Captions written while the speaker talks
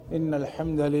إن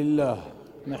الحمد لله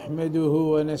نحمده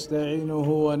ونستعينه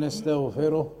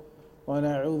ونستغفره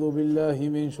ونعوذ بالله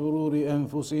من شرور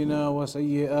أنفسنا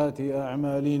وسيئات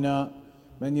أعمالنا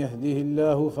من يهده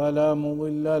الله فلا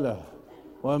مضل له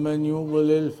ومن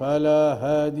يضلل فلا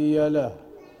هادي له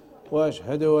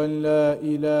وأشهد أن لا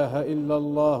إله إلا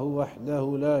الله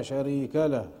وحده لا شريك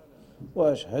له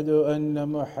وأشهد أن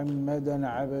محمدا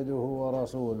عبده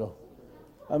ورسوله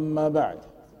أما بعد.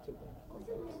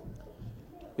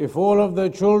 If all of the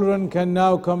children can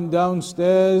now come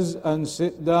downstairs and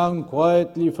sit down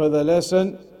quietly for the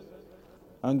lesson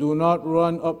and do not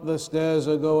run up the stairs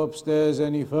or go upstairs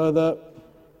any further.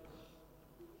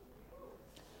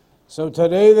 So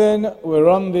today then we're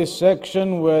on this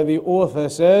section where the author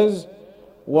says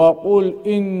وَقُلْ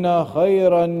إِنَّ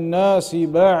خَيْرَ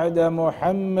النَّاسِ بَعْدَ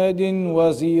مُحَمَّدٍ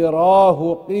وَزِيرَاهُ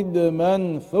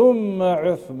قِدْمًا ثُمَّ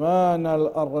عُثْمَانَ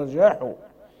الْأَرْجَحُ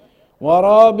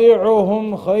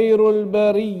ورابعهم خير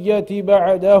البرية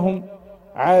بعدهم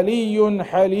علي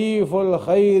حليف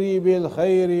الخير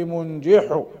بالخير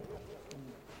منجح.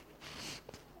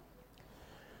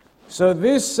 So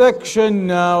this section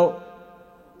now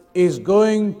is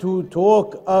going to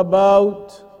talk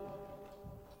about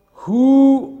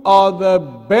who are the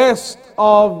best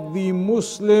of the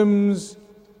Muslims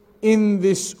in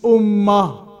this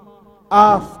ummah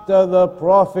after the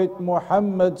Prophet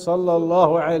Muhammad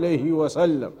sallallahu alayhi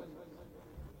wasallam.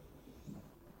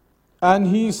 And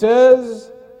he says,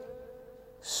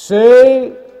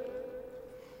 say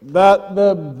that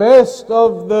the best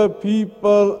of the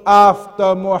people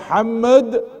after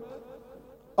Muhammad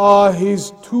are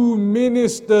his two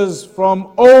ministers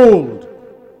from old,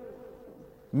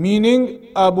 meaning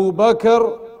Abu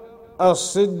Bakr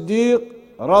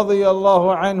as-Siddiq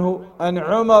radiyallahu anhu and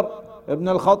Umar ibn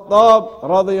al-Khattab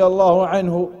radiyallahu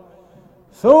anhu,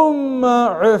 ثم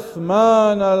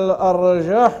عثمان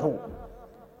الأرجح,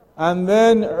 and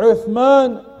then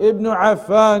Uthman ibn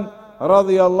Affan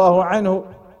radiyallahu anhu,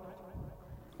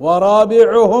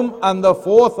 ورابعهم, and the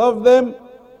fourth of them,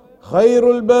 خير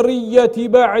البرية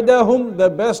بعدهم, the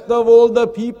best of all the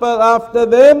people after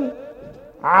them,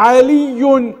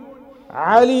 علي,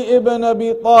 Ali ibn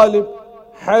Abi Talib,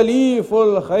 حليف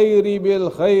الخير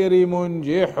بالخير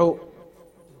منجح.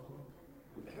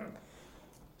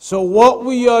 So what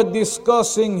we are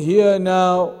discussing here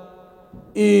now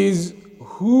is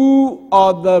who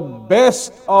are the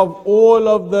best of all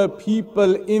of the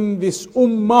people in this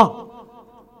ummah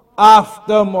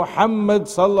after Muhammad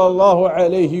sallallahu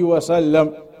alayhi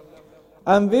wasallam.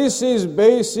 And this is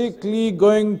basically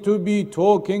going to be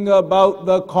talking about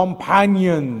the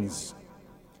companions.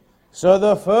 So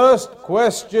the first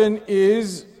question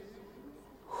is,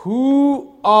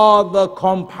 who are the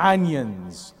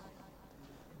companions?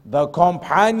 The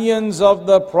companions of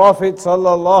the Prophet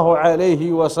sallallahu alaihi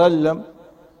wasallam,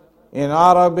 in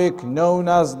Arabic known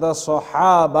as the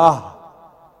Sahaba.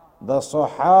 The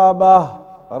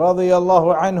Sahaba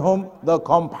radiyallahu anhum, the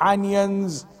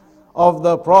companions of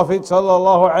the Prophet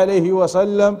sallallahu alaihi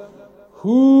wasallam,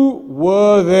 who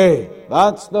were they?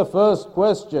 That's the first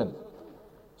question.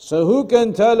 So who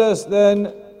can tell us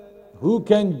then, who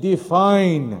can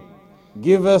define,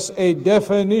 give us a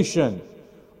definition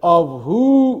of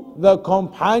who the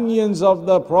companions of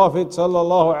the Prophet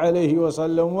sallallahu alaihi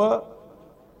wasallam were?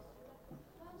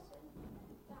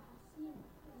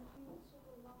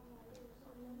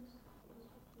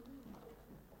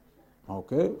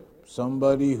 Okay,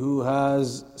 somebody who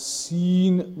has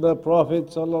seen the Prophet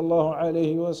sallallahu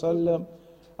alaihi wasallam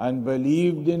and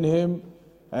believed in him.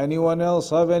 Anyone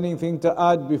else have anything to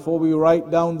add before we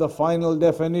write down the final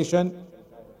definition?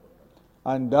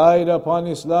 And died upon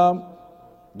Islam.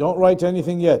 Don't write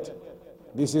anything yet.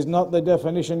 This is not the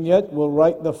definition yet. We'll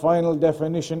write the final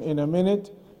definition in a minute.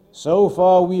 So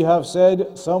far we have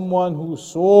said someone who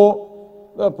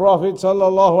saw the Prophet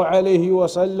sallallahu alaihi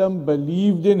wasallam,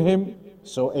 believed in him.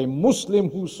 So a Muslim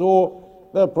who saw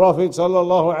the Prophet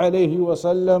sallallahu alaihi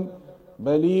wasallam,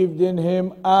 believed in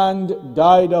him and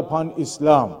died upon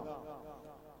Islam.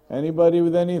 Anybody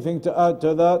with anything to add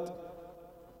to that?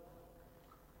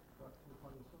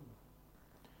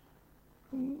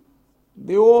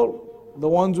 They all, the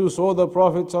ones who saw the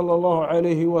Prophet sallallahu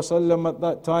alaihi wasallam at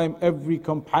that time, every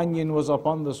companion was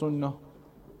upon the Sunnah.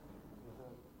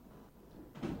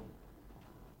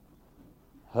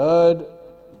 Heard,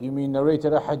 you mean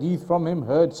narrated a hadith from him,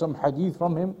 heard some hadith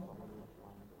from him?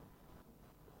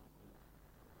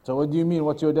 So what do you mean?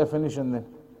 What's your definition then?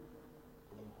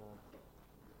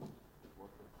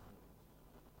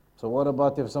 So what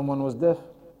about if someone was deaf?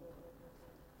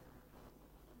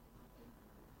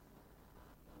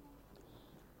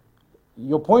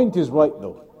 Your point is right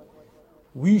though.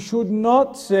 we should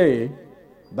not say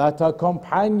that a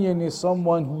companion is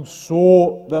someone who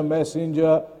saw the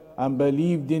messenger and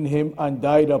believed in him and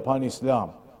died upon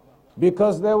Islam.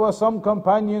 Because there were some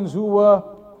companions who were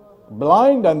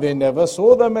blind and they never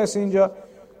saw the messenger.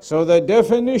 So the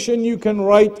definition you can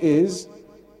write is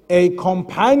a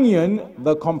companion,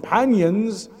 the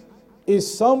companions,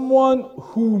 is someone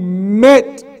who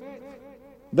met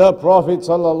the Prophet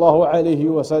sallallahu alaihi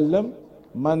wasallam.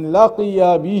 Man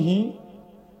laqiya bihi,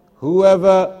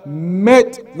 whoever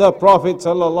met the Prophet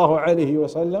sallallahu alaihi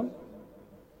wasallam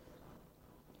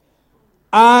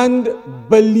and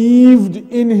believed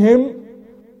in him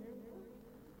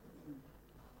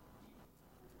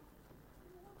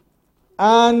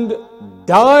and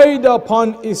died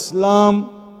upon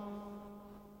Islam,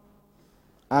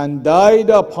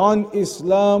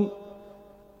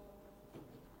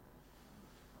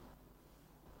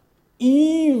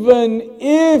 even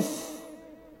if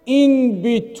in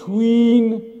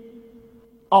between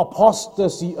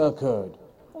apostasy occurred.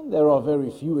 And there are very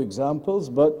few examples,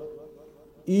 but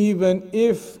even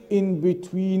if in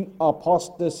between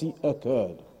apostasy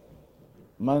occurred.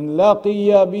 من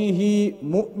لقي به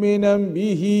مؤمنا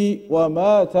به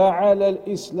ومات على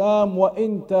الإسلام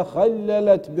وإن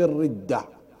تخللت بالردة.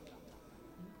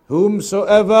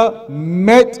 Whomsoever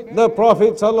met the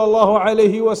Prophet sallallahu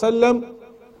alaihi wasallam,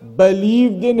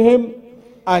 believed in him,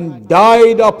 and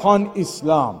died upon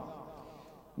Islam.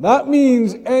 That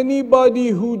means anybody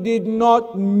who did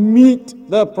not meet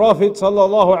the Prophet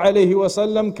sallallahu alaihi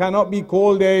wasallam cannot be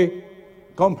called a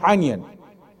companion.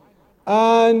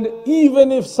 And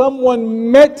even if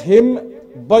someone met him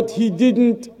but he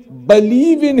didn't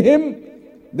believe in him,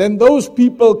 then those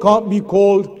people can't be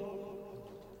called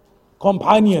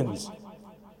companions.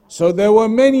 So there were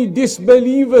many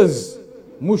disbelievers,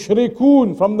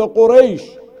 mushrikun from the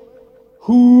Quraysh,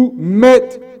 who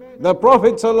met the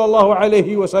Prophet sallallahu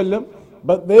alaihi wasallam,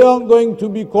 but they aren't going to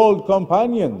be called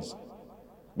companions,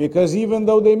 because even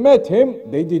though they met him,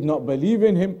 they did not believe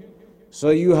in him.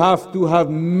 So you have to have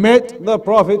met the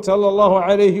Prophet sallallahu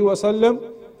alaihi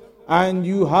wasallam, and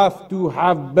you have to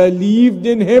have believed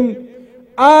in him,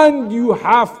 and you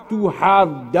have to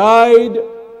have died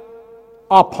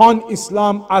upon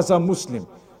Islam as a Muslim.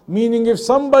 Meaning, if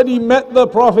somebody met the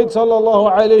Prophet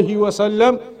sallallahu alaihi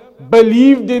wasallam,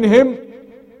 believed in him,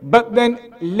 but then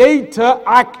later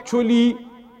actually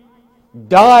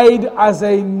died as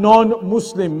a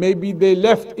non-Muslim, maybe they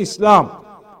left Islam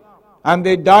and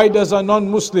they died as a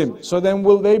non-Muslim, so then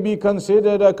will they be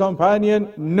considered a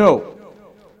companion? No.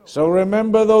 So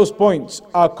remember those points.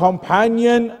 A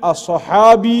companion, a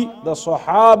sahabi, the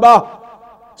sahaba,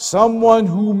 someone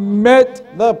who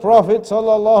met the Prophet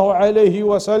sallallahu alaihi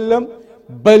wasallam,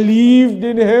 believed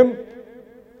in him,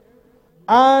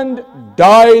 and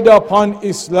died upon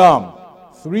Islam.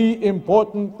 Three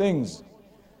important things.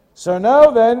 So now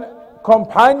then,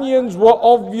 companions were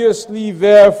obviously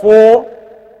therefore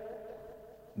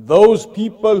those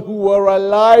people who were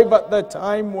alive at the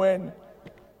time when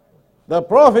the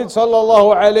Prophet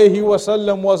sallallahu alaihi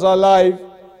wasallam was alive.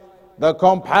 The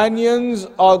companions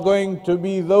are going to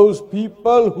be those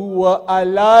people who were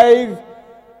alive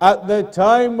at the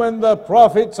time when the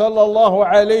Prophet sallallahu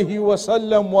alaihi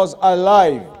wasallam was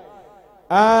alive.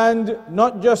 And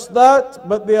not just that,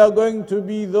 but they are going to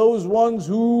be those ones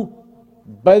who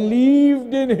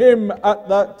believed in him at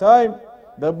that time,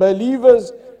 the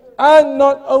believers. And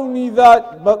not only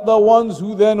that, but the ones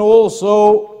who then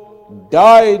also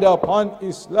died upon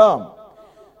Islam.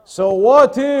 So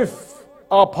what if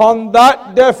upon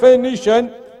that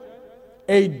definition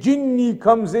a jinni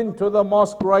comes into the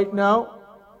mosque right now?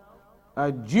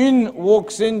 A jinn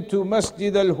walks into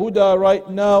Masjid al-Huda right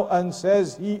now and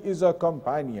says he is a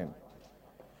companion,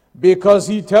 because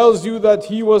he tells you that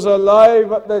he was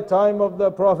alive at the time of the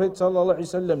Prophet sallallahu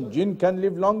alaihi wasallam. Jinn can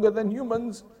live longer than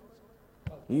humans.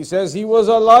 He says he was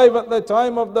alive at the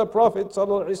time of the Prophet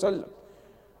sallallahu alaihi wasallam,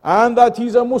 and that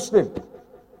he's a Muslim.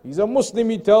 He's a Muslim,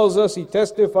 he tells us, he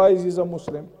testifies he's a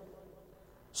Muslim.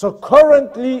 So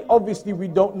currently, obviously we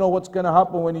don't know what's going to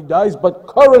happen when he dies, but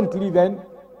currently then,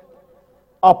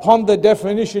 upon the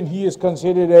definition, he is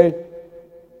considered a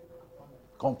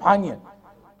companion.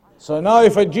 So now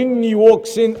if a jinni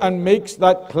walks in and makes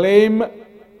that claim,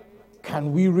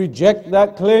 can we reject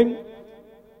that claim?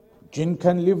 Jinn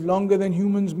can live longer than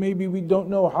humans, maybe we don't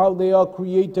know how they are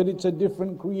created, it's a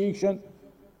different creation.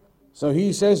 So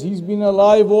he says he's been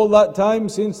alive all that time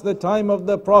since the time of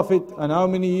the Prophet. And how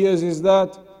many years is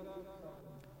that?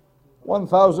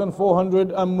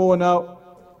 1,400 and more now.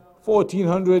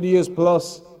 1,400 years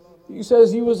plus. He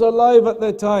says he was alive at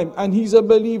that time and he's a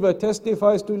believer,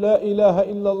 testifies to La ilaha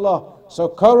illallah. So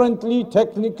currently,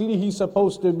 technically, he's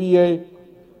supposed to be a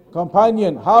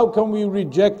companion. How can we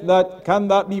reject that? Can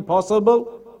that be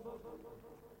possible?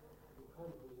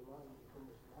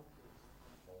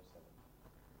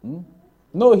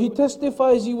 No, he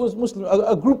testifies he was Muslim.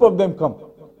 A group of them come.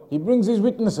 He brings his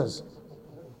witnesses.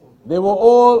 They were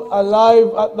all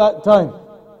alive at that time.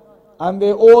 And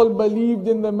they all believed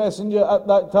in the messenger at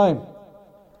that time.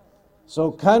 So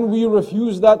can we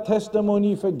refuse that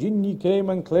testimony if a jinni came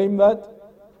and claimed that?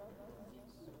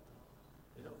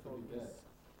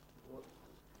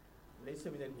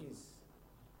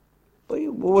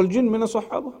 طيب والجن من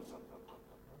الصحابة.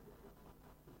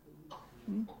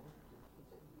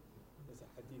 There's a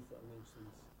hadith that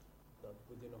mentions that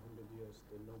within 100 years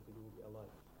nobody will be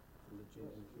alive from the jinn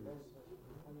and humans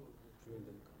during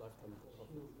the lifetime of the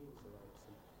Prophet.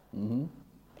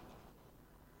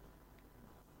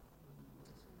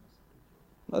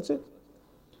 That's it.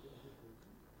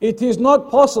 It is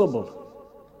not possible.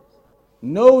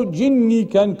 No jinni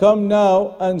can come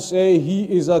now and say he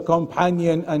is a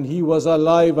companion and he was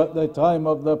alive at the time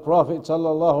of the Prophet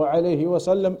sallallahu alaihi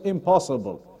wasallam.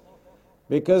 Impossible.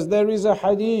 Because there is a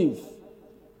hadith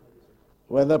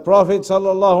where the Prophet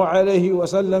sallallahu alaihi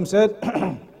wasallam said,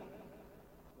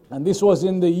 and this was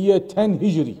in the year 10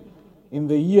 Hijri. In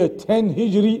the year 10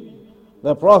 Hijri,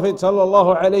 the Prophet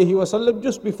sallallahu alaihi wasallam,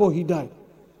 just before he died,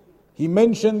 he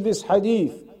mentioned this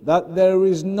hadith that there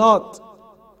is not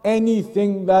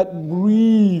anything that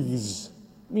breathes,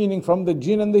 meaning from the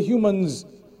jinn and the humans,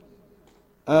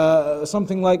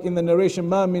 something like in the narration,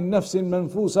 مَا مِن نَفْسٍ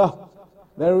مَنْفُوسَةٍ,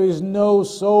 there is no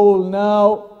soul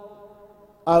now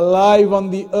alive on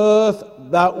the earth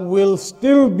that will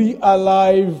still be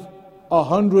alive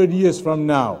 100 years from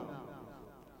now.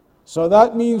 So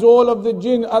that means all of the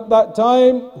jinn at that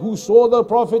time who saw the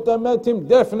Prophet and met him,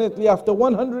 definitely after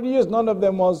 100 years, none of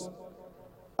them was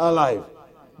alive.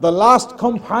 The last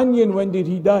companion, when did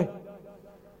he die?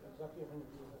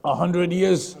 100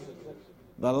 years.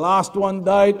 The last one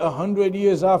died 100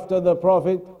 years after the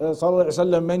Prophet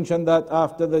ﷺ mentioned that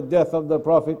after the death of the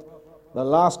Prophet, the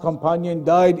last companion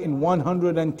died in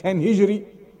 110 Hijri.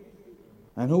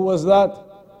 And who was that?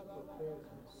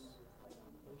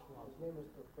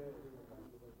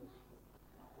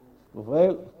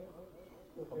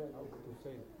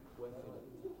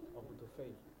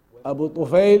 Abu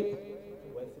Tufail,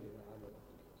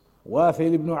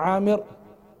 Wathil ibn Amir,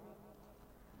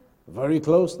 very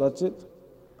close, that's it.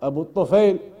 Abu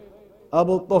Tufail.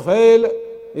 Abu Tufail,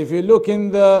 if you look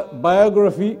in the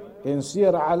biography in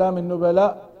Siyar A'lam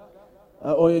al-Nubala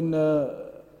or in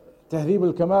Tahdhib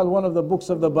al-Kamal, one of the books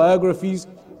of the biographies,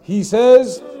 he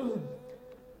says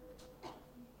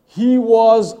he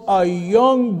was a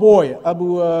young boy,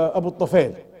 Abu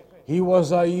Tufail. He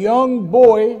was a young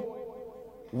boy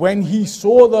when he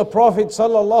saw the Prophet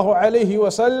sallallahu alaihi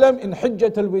wasallam in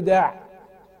Hajjat al-Wida'.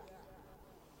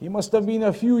 He must have been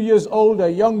a few years old, a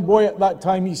young boy at that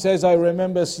time. He says, I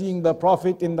remember seeing the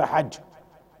Prophet in the Hajj.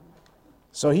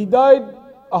 So he died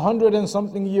 100 and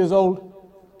something years old.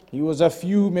 He was a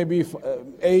few, maybe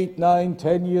 8, 9,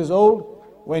 10 years old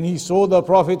when he saw the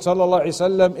Prophet sallallahu alaihi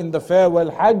wasallam in the farewell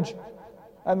Hajj,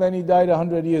 and then he died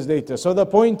 100 years later. So the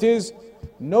point is,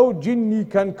 no jinni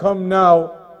can come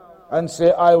now and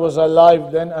say, I was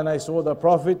alive then and I saw the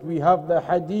Prophet. We have the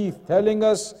hadith telling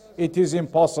us it is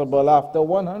impossible. After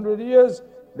 100 years,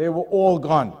 they were all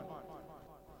gone.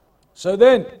 So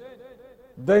then,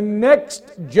 the next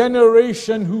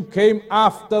generation who came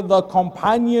after the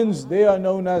companions, they are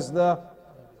known as the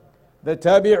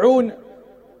tabi'un.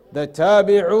 The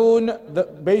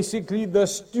tabi'un, basically the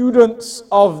students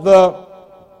of the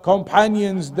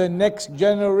companions, the next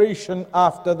generation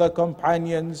after the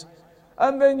companions.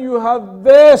 And then you have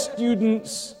their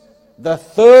students, the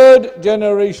third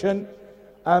generation,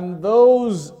 and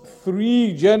those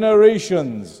 3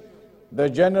 generations, the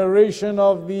generation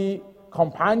of the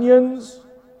companions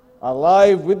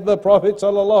alive with the Prophet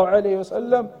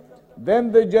ﷺ,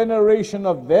 then the generation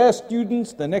of their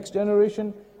students, the next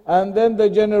generation, and then the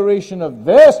generation of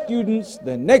their students,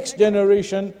 the next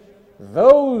generation.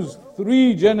 Those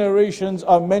 3 generations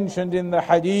are mentioned in the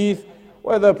hadith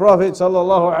where the Prophet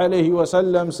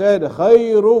ﷺ said,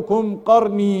 خَيْرُكُمْ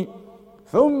قَرْنِي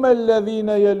ثُمَّ الَّذِينَ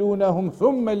يَلُونَهُمْ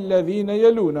ثُمَّ الَّذِينَ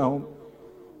يَلُونَهُمْ.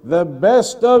 The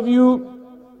best of you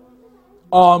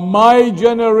are my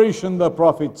generation, the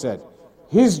Prophet said.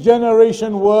 His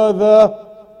generation were the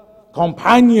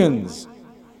companions.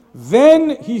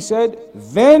 Then, he said,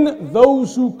 then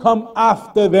those who come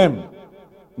after them,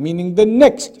 meaning the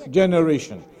next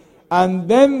generation. And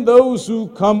then those who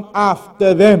come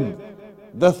after them,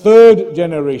 the third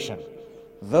generation.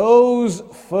 Those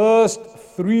first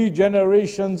three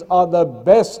generations are the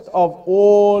best of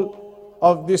all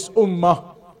of this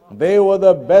ummah. They were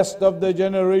the best of the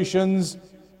generations.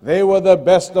 They were the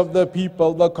best of the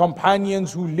people, the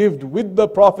companions who lived with the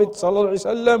Prophet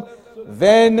ﷺ.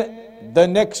 Then the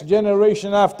next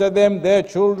generation after them, their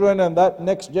children, and that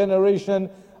next generation,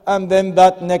 and then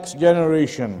that next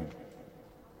generation.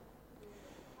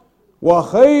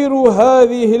 وخير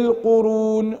هذه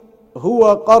القرون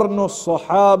هو قرن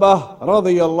الصحابة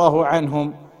رضي الله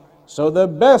عنهم. So the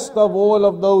best of all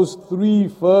of those three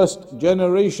first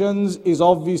generations is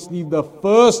obviously the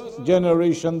first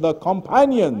generation, the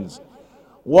companions.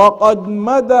 وقد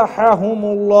مدحهم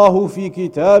الله في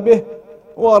كتابه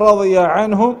ورضي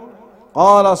عنهم.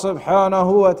 قال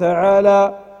سبحانه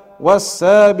وتعالى: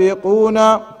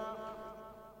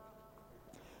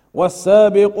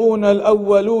 والسابقون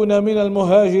الأولون من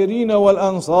المهاجرين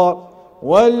والأنصار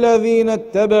والذين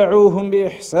اتبعوهم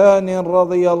بإحسان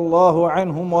رضي الله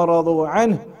عنهم ورضوا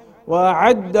عنه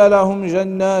وأعد لهم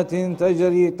جنات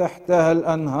تجري تحتها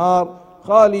الأنهار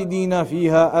خالدين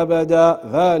فيها أبدا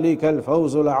ذلك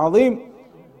الفوز العظيم.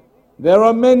 There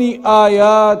are many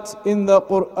ayat in the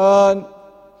Quran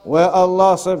where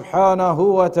Allah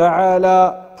subhanahu wa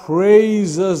ta'ala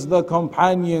praises the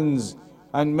companions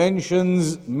and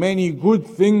mentions many good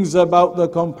things about the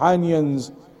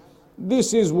companions.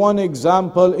 This is one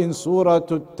example in Surah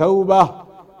At-Tawbah,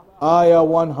 Ayah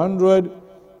 100,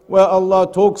 where Allah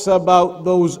talks about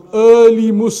those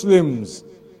early Muslims.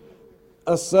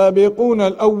 As-Sabiqun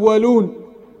al-Awwalun,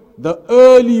 the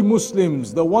early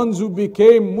Muslims, the ones who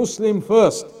became Muslim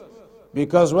first.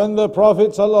 Because when the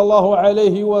Prophet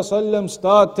ﷺ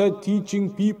started teaching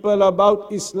people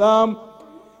about Islam,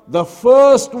 the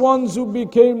first ones who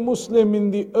became Muslim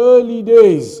in the early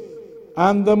days,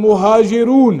 and the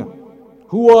Muhajirun.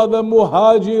 Who are the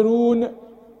Muhajirun?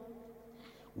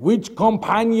 Which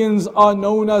companions are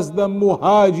known as the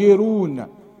Muhajirun?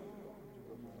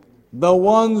 The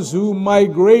ones who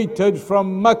migrated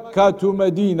from Mecca to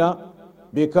Medina.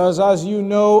 Because as you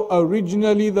know,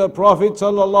 originally the Prophet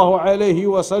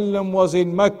ﷺ was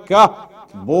in Mecca,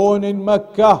 born in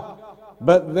Mecca.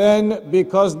 But then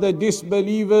because the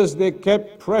disbelievers, they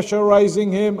kept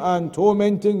pressurizing him and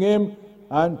tormenting him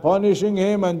and punishing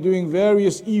him and doing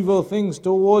various evil things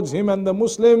towards him and the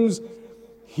Muslims,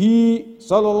 he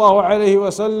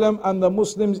ﷺ and the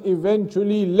Muslims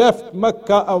eventually left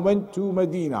Mecca and went to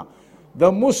Medina.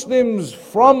 The Muslims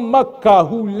from Mecca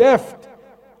who left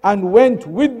and went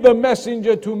with the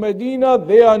messenger to Medina,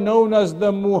 they are known as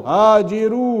the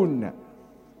Muhajirun.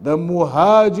 The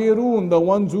Muhajirun, the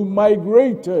ones who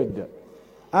migrated.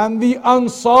 And the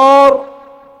Ansar,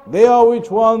 they are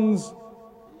which ones?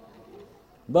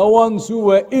 The ones who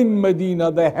were in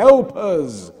Medina, the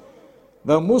helpers.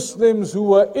 The Muslims who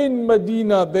were in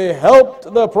Medina, they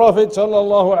helped the Prophet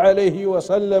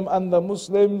ﷺ, and the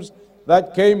Muslims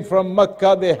that came from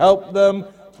Mecca, they helped them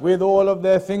with all of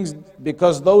their things,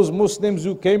 because those Muslims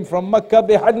who came from Mecca,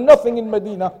 they had nothing in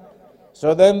Medina.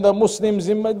 So then the Muslims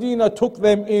in Medina took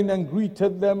them in and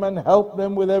greeted them and helped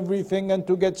them with everything and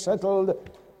to get settled.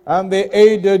 And they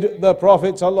aided the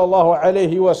Prophet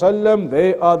ﷺ.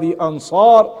 They are the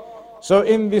Ansar. So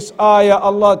in this ayah,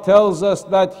 Allah tells us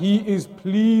that He is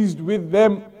pleased with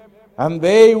them and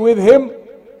they with Him.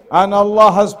 And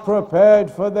Allah has prepared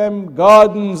for them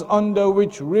gardens under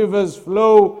which rivers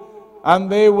flow, and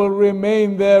they will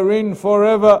remain therein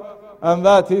forever. And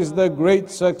that is the great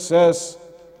success.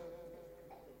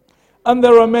 And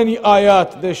there are many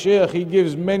ayat. The Shaykh, he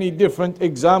gives many different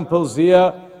examples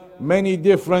here, many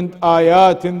different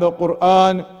ayat in the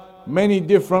Quran, many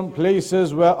different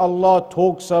places where Allah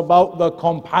talks about the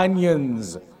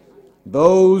companions,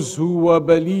 those who were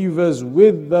believers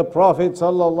with the Prophet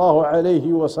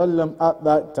ﷺ at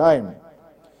that time.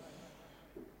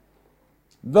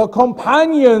 The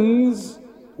companions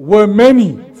were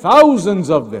many, thousands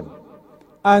of them,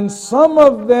 and some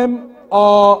of them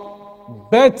are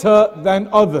better than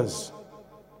others.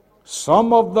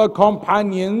 Some of the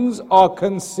companions are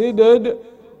considered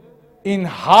in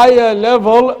higher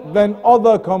level than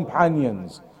other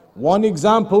companions. One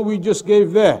example we just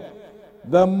gave there.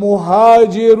 The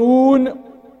Muhajirun,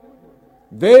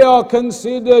 they are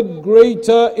considered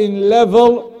greater in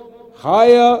level,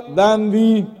 higher than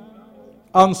the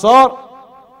Ansar,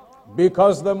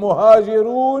 because the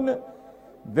Muhajirun,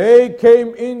 they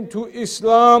came into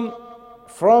Islam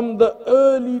from the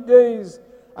early days,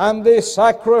 and they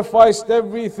sacrificed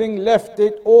everything, left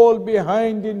it all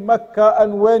behind in Mecca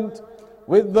and went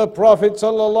with the Prophet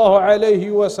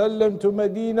ﷺ to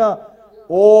Medina.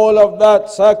 All of that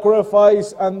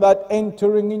sacrifice and that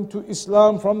entering into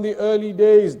Islam from the early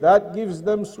days, that gives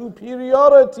them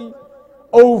superiority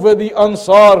over the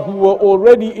Ansar who were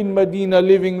already in Medina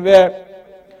living there.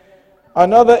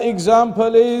 Another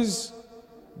example is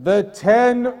the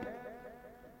 10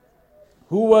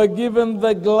 who were given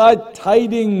the glad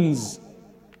tidings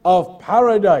of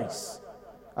paradise.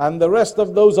 And the rest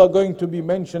of those are going to be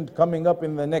mentioned coming up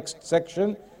in the next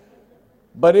section.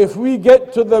 But if we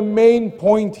get to the main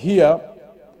point here,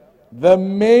 the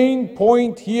main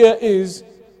point here is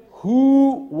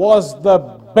who was the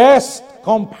best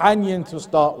companion to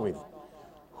start with?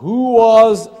 Who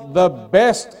was the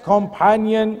best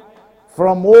companion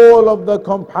from all of the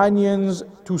companions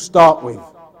to start with?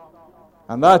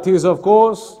 And that is, of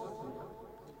course,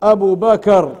 Abu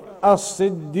Bakr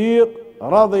as-Siddiq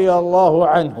radiyallahu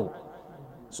anhu.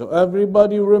 So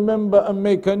everybody remember and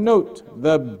make a note.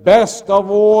 The best of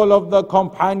all of the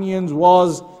companions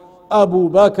was Abu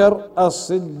Bakr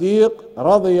as-Siddiq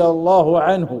radiyallahu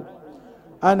anhu.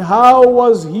 And how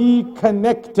was he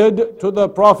connected to the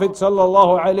Prophet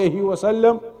sallallahu alaihi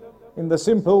wasallam? In the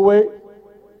simple way,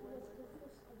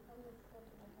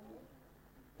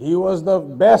 he was the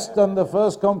best and the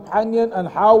first companion. And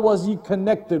how was he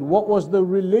connected? What was the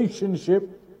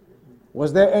relationship?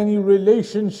 Was there any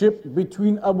relationship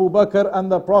between Abu Bakr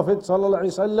and the Prophet sallallahu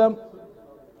alaihi wasallam?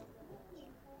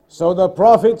 So the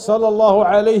Prophet sallallahu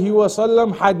alaihi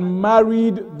wasallam had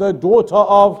married the daughter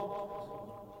of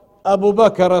Abu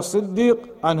Bakr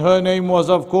as-Siddiq, and her name was,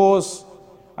 of course,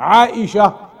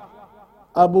 Aisha.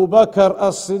 Abu Bakr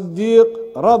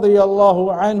as-Siddiq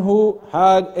radiyallahu anhu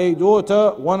had a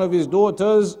daughter, one of his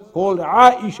daughters called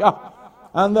Aisha,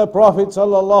 and the Prophet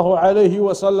sallallahu alaihi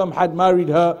wasallam had married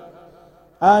her.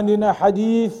 And in a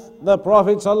hadith, the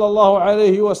Prophet sallallahu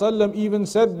alaihi wasallam even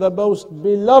said, the most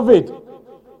beloved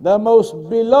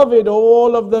of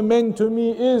all of the men to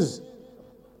me is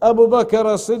Abu Bakr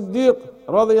as-Siddiq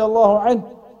radiyallahu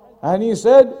anhu. And he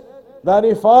said that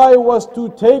if I was to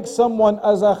take someone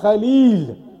as a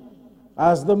Khalil,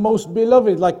 as the most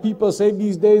beloved, like people say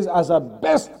these days, as a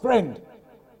best friend,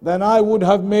 then I would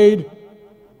have made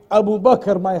Abu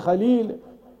Bakr my Khalil.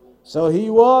 So he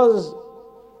was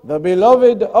the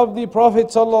beloved of the Prophet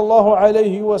sallallahu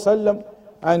alaihi wasallam,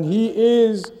 and he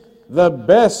is the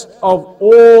best of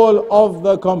all of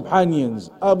the companions,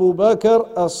 Abu Bakr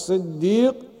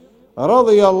as-Siddiq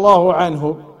radiyallahu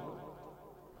anhu.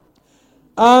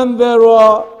 And there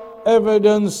are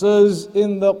evidences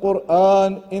in the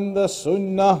Quran, in the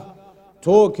Sunnah,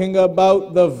 talking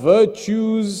about the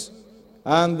virtues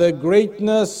and the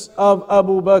greatness of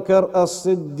Abu Bakr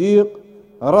as-Siddiq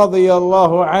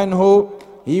radiyallahu anhu.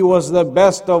 He was the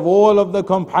best of all of the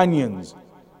companions.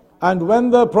 And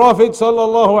when the Prophet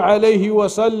sallallahu alaihi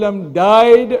wasallam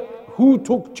died, who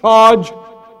took charge?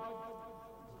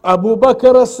 Abu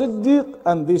Bakr as-Siddiq.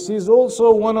 And this is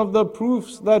also one of the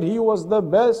proofs that he was the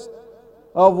best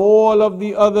of all of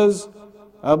the others.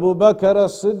 Abu Bakr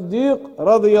as-Siddiq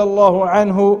radiyallahu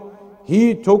anhu,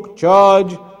 he took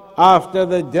charge after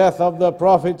the death of the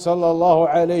Prophet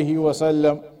sallallahu alaihi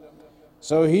wasallam.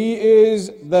 So he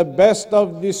is the best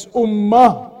of this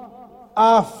ummah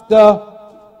after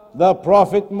the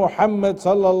Prophet Muhammad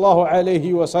sallallahu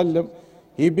alaihi wasallam.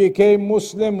 He became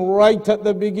Muslim right at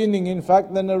the beginning. In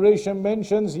fact, the narration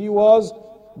mentions he was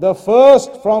the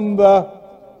first from the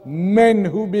men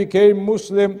who became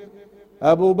Muslim,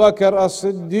 Abu Bakr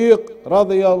as-Siddiq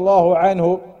radiyallahu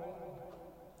anhu.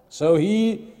 So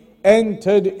he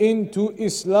entered into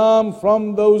Islam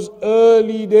from those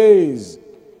early days.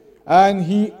 And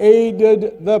he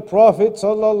aided the Prophet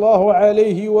sallallahu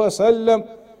alaihi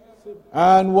wasallam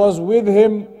and was with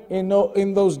him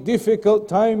in those difficult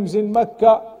times in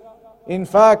Mecca. In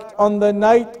fact, on the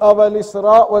night of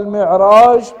Al-Isra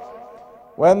wal-Mi'raj,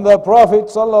 when the Prophet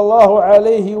sallallahu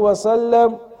alaihi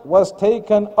wasallam was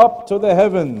taken up to the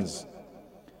heavens,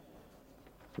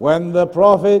 when the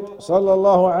Prophet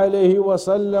sallallahu alaihi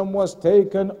wasallam was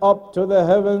taken up to the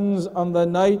heavens on the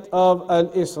night of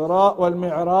Al-Isra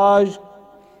wal-Mi'raj,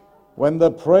 when the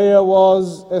prayer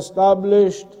was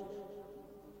established,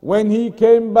 when he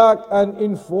came back and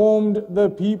informed the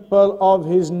people of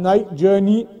his night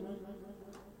journey,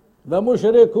 the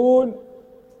mushrikun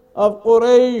of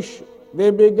Quraysh, they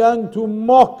began to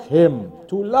mock him,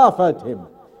 to laugh at him.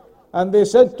 And they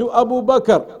said to Abu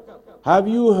Bakr, have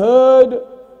you heard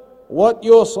what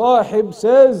your sahib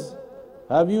says?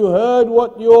 Have you heard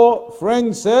what your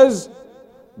friend says?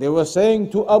 They were saying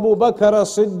to Abu Bakr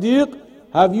as-Siddiq,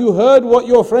 have you heard what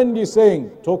your friend is saying?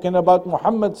 Talking about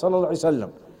Muhammad sallallahu alaihi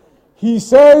wasallam. He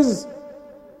says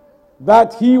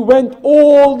that he went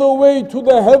all the way to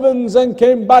the heavens and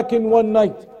came back in one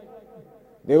night.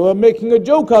 They were making a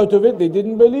joke out of it. They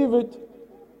didn't believe it.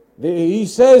 He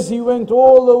says he went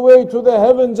all the way to the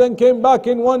heavens and came back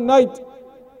in one night.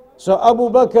 So Abu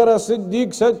Bakr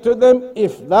as-Siddiq said to them,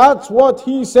 if that's what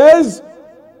he says,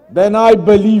 then I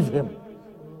believe him.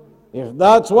 If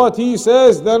that's what he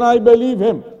says, then I believe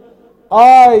him.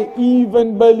 I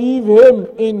even believe him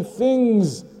in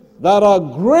things that are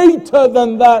greater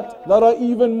than that are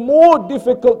even more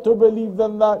difficult to believe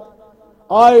than that.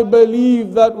 I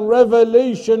believe that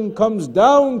revelation comes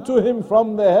down to him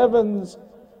from the heavens.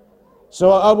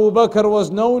 So Abu Bakr was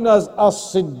known as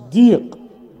As-Siddiq,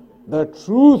 the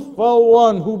truthful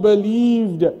one who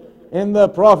believed in the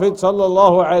Prophet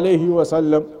sallallahu alaihi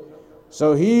wasallam.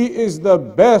 So he is the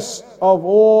best of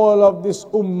all of this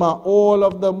ummah, all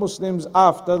of the Muslims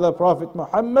after the Prophet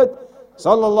Muhammad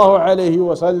sallallahu alaihi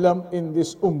wasallam in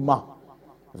this ummah.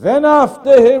 Then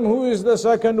after him, who is the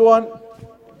second one?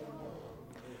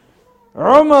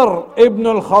 Umar ibn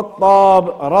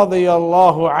al-Khattab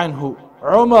radiyallahu anhu.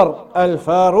 Umar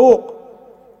al-Faruq.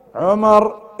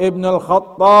 Umar ibn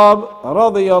al-Khattab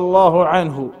radiyallahu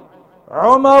anhu.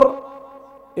 Umar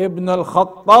ibn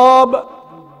al-Khattab,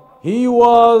 he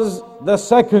was the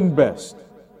second best.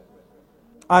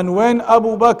 And when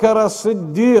Abu Bakr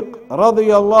as-Siddiq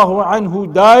radiyallahu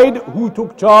anhu died, who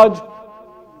took charge?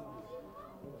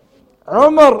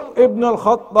 Umar ibn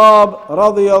al-Khattab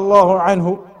radiyallahu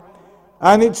anhu.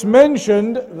 And it's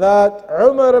mentioned that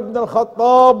Umar ibn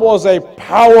al-Khattab was a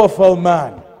powerful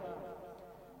man.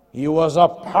 He was a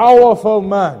powerful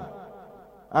man.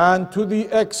 And to the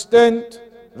extent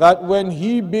that when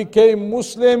he became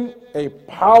Muslim, a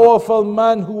powerful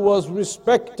man who was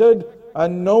respected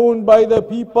and known by the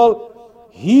people,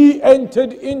 he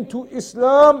entered into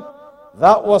Islam.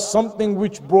 That was something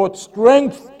which brought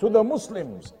strength to the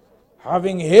Muslims.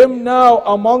 Having him now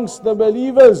amongst the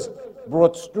believers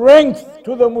brought strength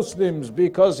to the Muslims,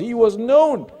 because he was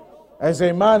known as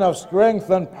a man of strength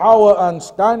and power and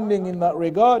standing in that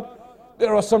regard.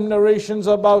 There are some narrations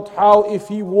about how if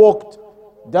he walked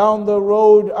down the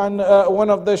road and one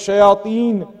of the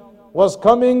shayateen was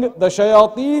coming, the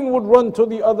shayateen would run to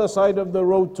the other side of the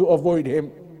road to avoid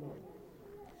him.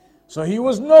 So he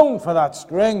was known for that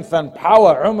strength and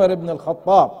power, Umar ibn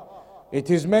al-Khattab. It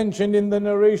is mentioned in the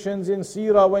narrations in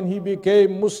Seerah, when he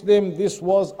became Muslim, this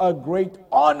was a great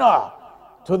honor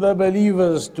to the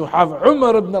believers to have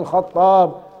Umar ibn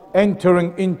al-Khattab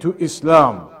entering into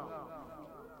Islam.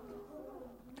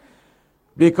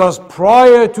 Because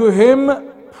prior to him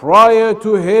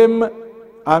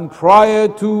and prior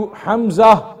to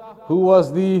Hamza, who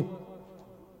was the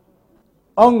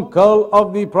uncle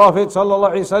of the Prophet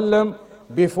ﷺ,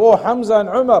 before Hamza and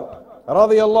Umar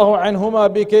radiyallahu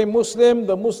anhuma became Muslim,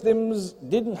 the Muslims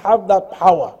didn't have that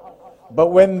power. But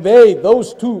when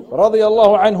those two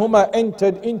radiyallahu anhuma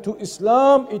entered into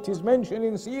Islam, it is mentioned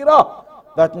in Seerah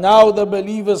that now the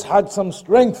believers had some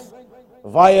strength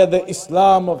via the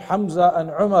Islam of Hamza and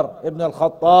Umar ibn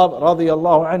al-Khattab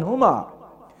radiyallahu anhuma.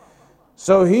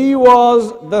 So he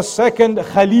was the second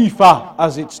Khalifa,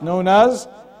 as it's known as.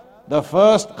 The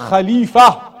first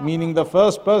Khalifa, meaning the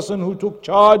first person who took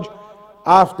charge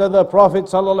after the Prophet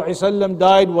ﷺ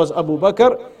died, was Abu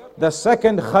Bakr. The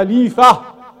second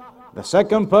Khalifa, the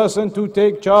second person to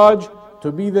take charge,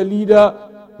 to be the leader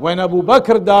when Abu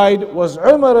Bakr died, was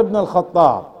Umar ibn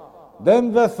al-Khattab.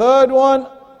 Then the third one,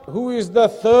 who is the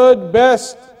third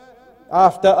best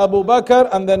after Abu Bakr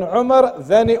and then Umar,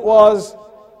 then it was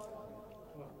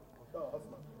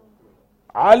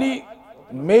Ali.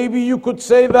 Maybe you could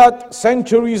say that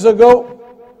centuries ago,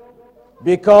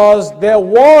 because there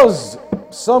was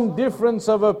some difference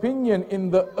of opinion in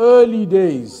the early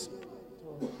days.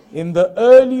 In the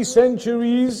early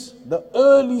centuries, the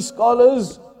early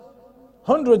scholars,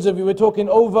 hundreds of you, we're talking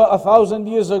over 1,000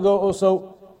 years ago or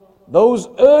so, those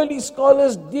early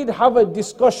scholars did have a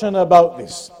discussion about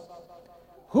this.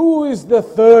 Who is the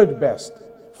third best?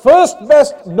 First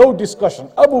best, no discussion,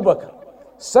 Abu Bakr.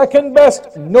 Second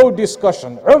best, no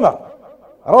discussion, Umar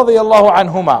radiyallahu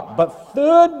anhuma. But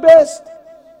third best,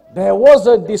 there was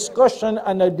a discussion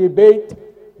and a debate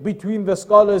between the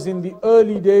scholars in the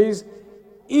early days.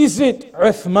 Is it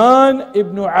Uthman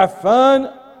ibn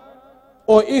Affan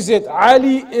or is it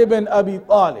Ali ibn Abi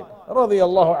Talib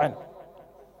radiyallahu anhu?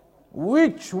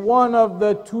 Which one of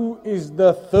the two is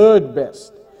the third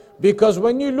best? Because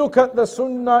when you look at the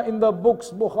Sunnah in the books,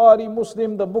 Bukhari,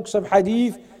 Muslim, the books of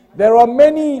Hadith, there are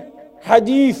many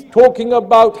Hadith talking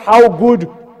about how good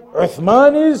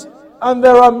Uthman is, and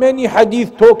there are many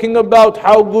Hadith talking about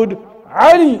how good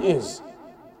Ali is.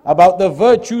 About the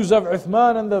virtues of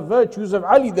Uthman and the virtues of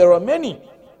Ali, there are many.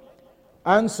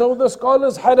 And so the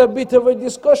scholars had a bit of a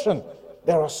discussion.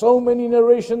 There are so many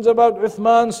narrations about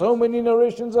Uthman, so many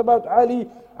narrations about Ali.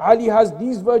 Ali has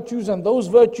these virtues and those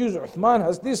virtues, Uthman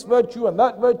has this virtue and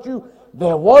that virtue.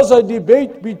 There was a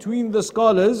debate between the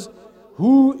scholars,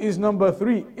 who is number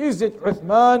 3? Is it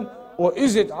Uthman or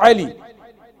is it Ali?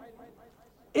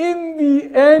 In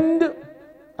the end,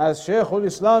 as Shaykh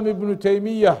al-Islam ibn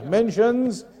Taymiyyah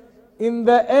mentions, in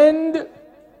the end,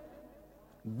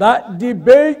 that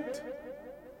debate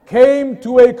came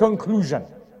to a conclusion.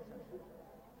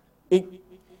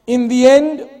 In the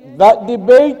end, that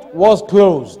debate was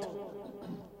closed.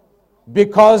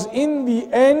 Because in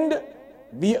the end,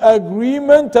 the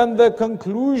agreement and the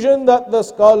conclusion that the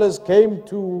scholars came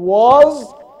to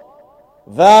was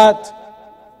that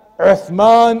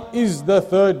Uthman is the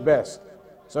third best.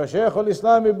 So Shaykh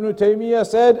al-Islam ibn Taymiyyah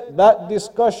said that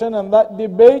discussion and that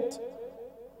debate,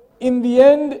 in the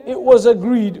end it was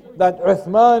agreed that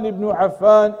Uthman ibn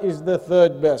Affan is the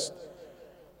third best.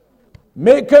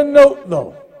 Make a note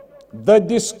though, the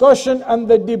discussion and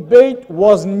the debate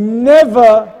was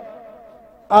never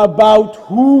about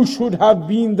who should have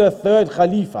been the third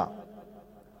Khalifa.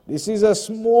 This is a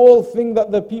small thing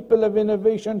that the people of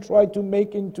innovation try to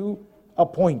make into a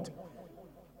point.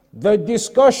 The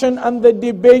discussion and the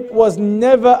debate was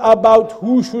never about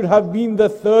who should have been the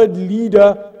third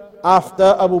leader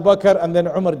after Abu Bakr and then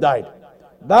Umar died.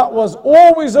 That was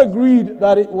always agreed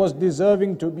that it was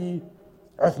deserving to be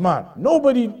Uthman.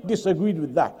 Nobody disagreed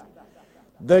with that.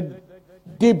 The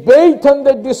debate and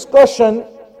the discussion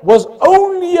was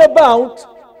only about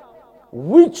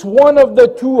which one of the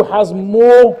two has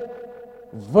more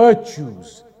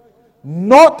virtues,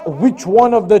 not which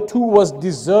one of the two was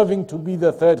deserving to be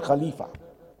the third Khalifa.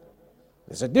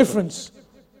 There's a difference.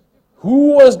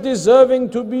 Who was deserving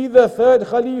to be the third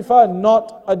Khalifa?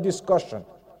 Not a discussion.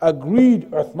 Agreed,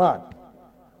 Uthman.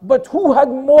 But who had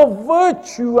more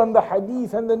virtue, and the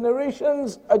hadith and the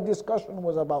narrations, a discussion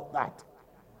was about that.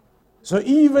 So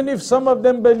even if some of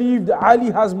them believed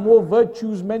Ali has more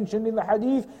virtues mentioned in the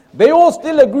hadith, they all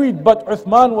still agreed, but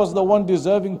Uthman was the one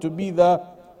deserving to be the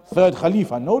third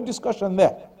Khalifa. No discussion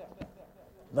there.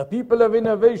 The people of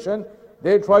innovation,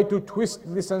 they try to twist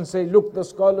this and say, look, the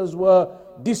scholars were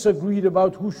disagreed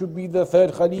about who should be the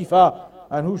third Khalifa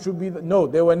and who should be the... No,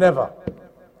 they were never.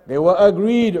 They were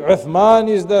agreed, Uthman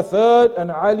is the third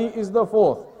and Ali is the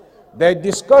fourth. Their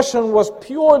discussion was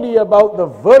purely about the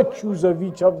virtues of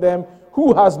each of them,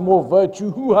 who has more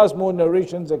virtue, who has more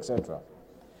narrations, etc.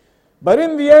 But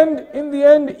in the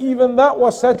end, even that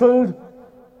was settled.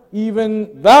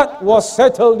 Even that was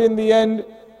settled in the end,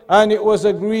 and it was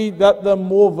agreed that the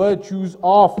more virtues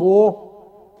are for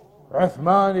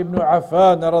Uthman ibn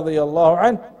Affan radiyallahu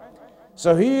anhu.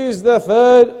 So he is the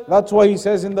third. That's why he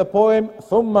says in the poem,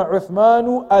 ثُمَّ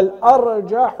عُثْمَانُ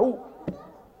الْأَرْجَحُ,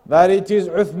 that it is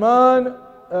Uthman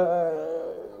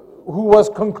who was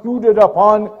concluded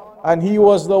upon, and he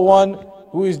was the one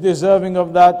who is deserving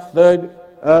of that third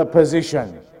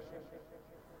position.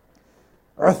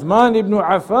 Uthman ibn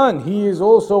Affan, he is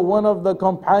also one of the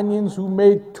companions who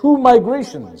made 2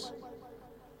 migrations.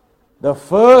 The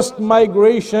first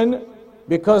migration,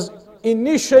 because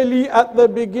initially at the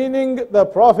beginning the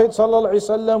Prophet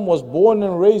ﷺ was born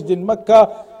and raised in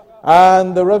Mecca,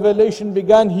 and the revelation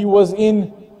began, he was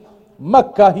in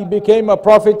Mecca, he became a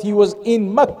prophet, he was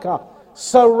in Mecca,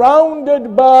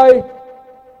 surrounded by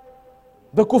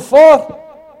the kuffar.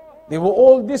 They were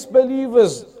all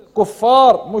disbelievers,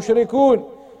 kuffar, mushrikun.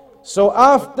 So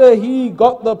after he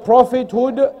got the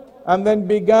prophethood and then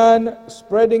began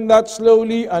spreading that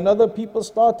slowly, and other people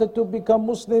started to become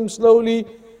Muslims slowly,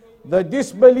 the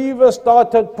disbelievers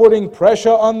started putting pressure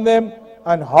on them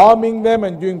and harming them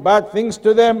and doing bad things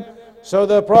to them. So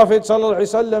the Prophet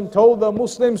ﷺ told the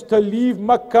Muslims to leave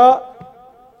Mecca.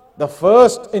 The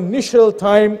first initial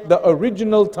time, the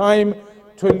original time,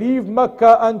 to leave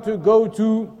Mecca and to go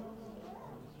to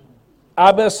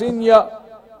Abyssinia,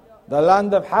 the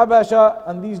land of Habasha,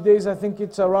 and these days I think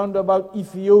it's around about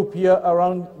Ethiopia,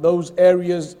 around those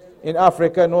areas in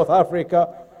Africa, North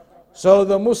Africa. So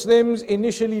the Muslims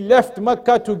initially left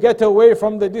Mecca to get away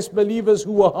from the disbelievers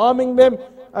who were harming them,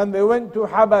 and they went to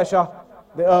Habasha.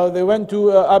 They went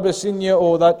to Abyssinia,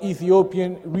 or that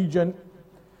Ethiopian region.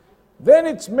 Then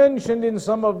it's mentioned in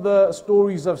some of the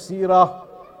stories of Sirah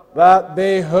that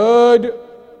they heard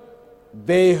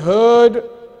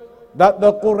that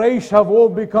the Quraysh have all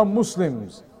become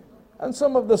Muslims. And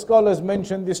some of the scholars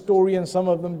mention this story and some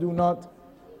of them do not.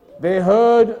 They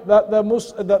heard that the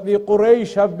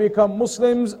Quraysh have become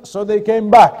Muslims, so they came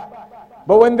back.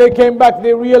 But when they came back,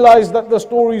 they realized that the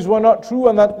stories were not true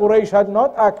and that Quraysh had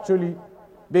not actually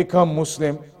become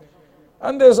Muslim.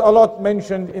 And there's a lot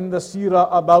mentioned in the seerah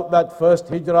about that first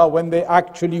hijrah, when they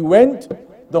actually went.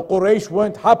 The Quraysh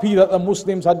weren't happy that the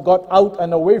Muslims had got out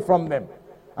and away from them.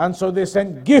 And so they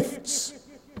sent gifts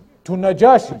to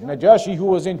Najashi. Najashi, who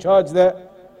was in charge there.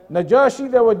 Najashi,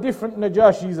 there were different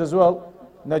Najashis as well.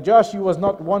 Najashi was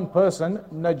not one person.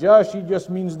 Najashi just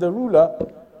means the ruler.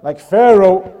 Like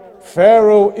Pharaoh.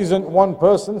 Pharaoh isn't one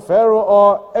person. Pharaoh,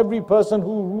 or every person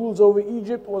who rules over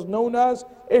Egypt, was known as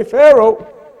a Pharaoh.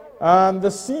 And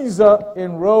the Caesar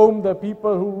in Rome, the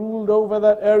people who ruled over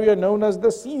that area, known as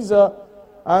the Caesar.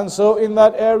 And so in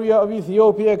that area of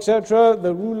Ethiopia, etc.,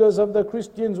 the rulers of the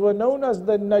Christians were known as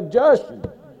the Najashi.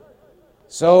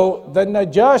 So the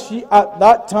Najashi at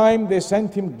that time, they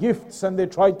sent him gifts and they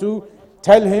tried to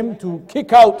tell him to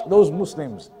kick out those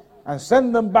Muslims and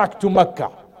send them back to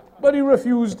Mecca. But he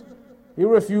refused. He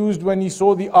refused when he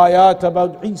saw the ayat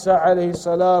about Isa alayhi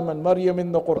salam and Maryam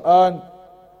in the Quran.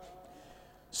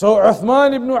 So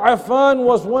Uthman ibn Affan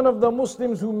was one of the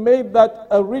Muslims who made that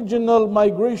original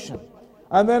migration.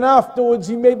 And then afterwards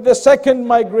he made the second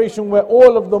migration where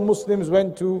all of the Muslims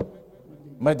went to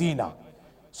Medina.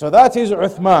 So that is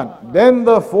Uthman. Then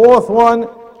the fourth one,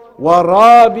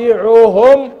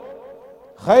 وَرَابِعُهُمْ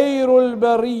خَيْرُ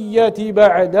الْبَرِيَّةِ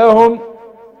بَعْدَهُمْ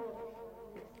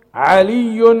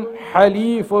عَلِيٌّ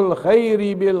حَلِيفُ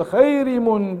الْخَيْرِ بِالْخَيْرِ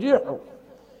مُنْجِحُ.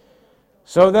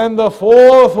 So then the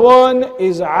fourth one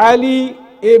is Ali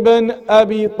ibn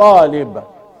Abi Talib.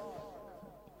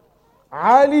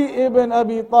 Ali ibn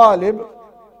Abi Talib.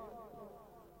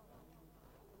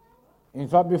 In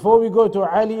fact, before we go to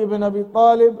Ali ibn Abi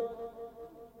Talib,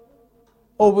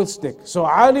 we'll stick. So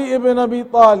Ali ibn Abi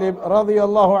Talib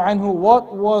radiyallahu anhu,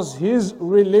 what was his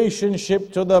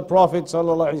relationship to the Prophet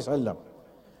sallallahu alaihi wasallam?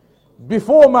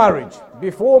 Before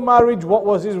marriage, what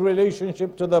was his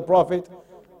relationship to the Prophet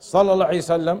sallallahu alaihi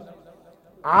wasallam?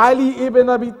 Ali ibn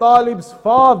Abi Talib's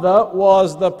father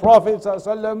was the Prophet sallallahu alaihi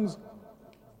wasallam's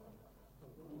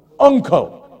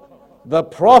uncle. The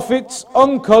Prophet's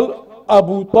uncle,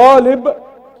 Abu Talib,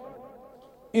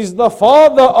 is the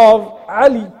father of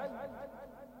Ali,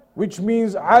 which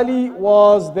means Ali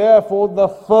was therefore the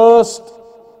first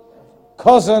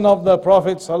cousin of the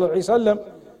Prophet ﷺ.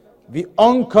 The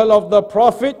uncle of the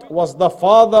Prophet was the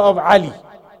father of Ali,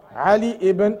 Ali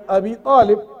ibn Abi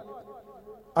Talib.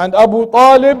 And Abu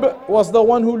Talib was the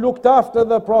one who looked after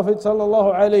the Prophet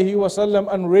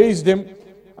ﷺ and raised him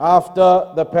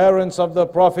after the parents of the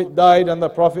Prophet died, and the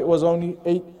Prophet was only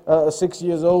 6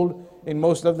 years old in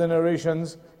most of the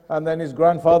narrations. And then his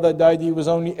grandfather died, he was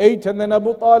only 8, and then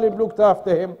Abu Talib looked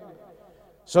after him.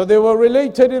 So they were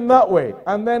related in that way.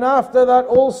 And then after that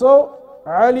also,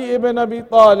 Ali ibn Abi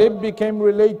Talib became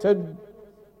related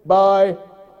by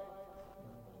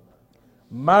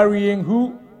marrying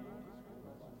who?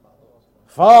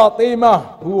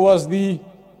 Fatima, who was the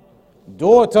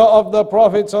daughter of the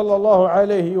Prophet sallallahu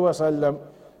alaihi wasallam.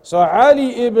 So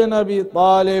Ali ibn Abi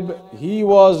Talib, he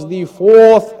was the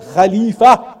fourth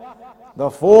Khalifa, the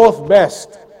fourth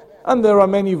best. And there are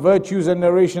many virtues and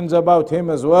narrations about him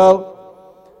as well.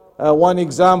 One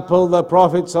example, the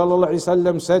Prophet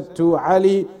ﷺ said to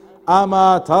Ali,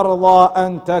 أَمَا تَرْضَى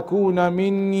أَن تَكُونَ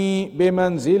مِنِّي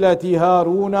بِمَنْزِلَةِ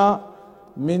هَارُونَ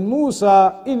مِنْ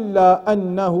مُوسَى إِلَّا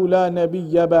أَنَّهُ لَا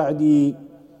نَبِيَّ بَعْدِي.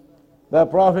 The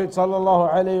Prophet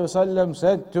ﷺ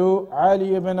said to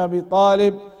Ali ibn Abi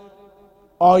Talib,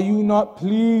 are you not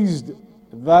pleased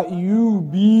that you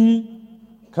be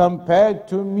compared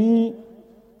to me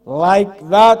like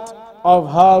that of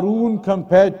Harun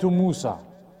compared to Musa?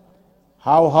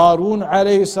 How Harun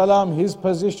alayhi salam, his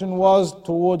position was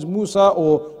towards Musa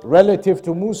or relative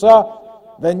to Musa,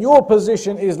 then your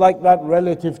position is like that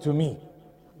relative to me.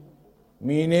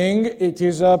 Meaning it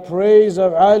is a praise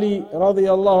of Ali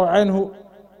radiallahu anhu,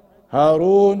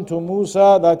 Harun to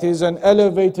Musa, that is an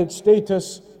elevated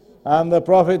status. And the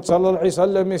Prophet sallallahu alaihi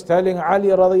wasallam is telling Ali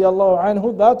radiallahu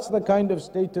anhu, that's the kind of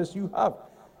status you have.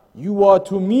 You are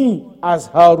to me as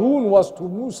Harun was to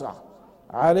Musa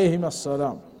alayhim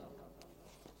as-salam.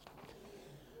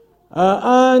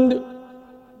 And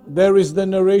there is the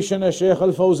narration as Shaykh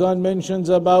al-Fawzan mentions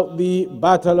about the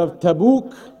Battle of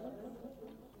Tabuk.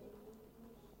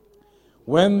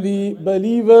 When the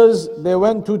believers, they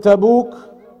went to Tabuk,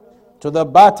 to the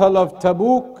Battle of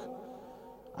Tabuk,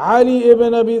 Ali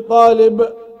ibn Abi Talib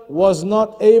was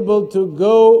not able to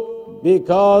go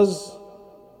because,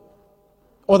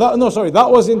 that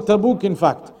was in Tabuk in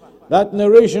fact. That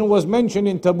narration was mentioned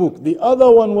in Tabuk. The other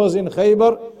one was in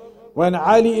Khaybar, when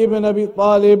Ali ibn Abi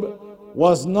Talib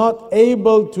was not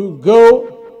able to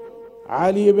go.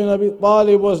 Ali ibn Abi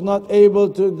Talib was not able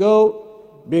to go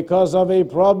because of a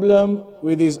problem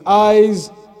with his eyes.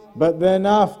 But then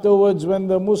afterwards, when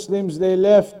the Muslims they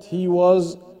left, he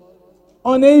was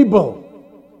unable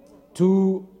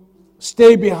to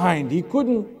stay behind. He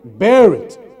couldn't bear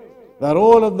it that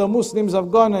all of the Muslims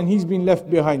have gone and he's been left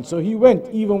behind. So he went,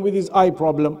 even with his eye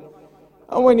problem.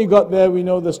 And when he got there, we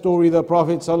know the story. The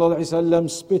Prophet ﷺ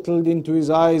spittled into his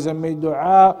eyes and made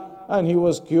dua, and he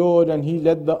was cured, and he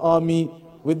led the army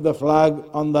with the flag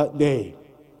on that day.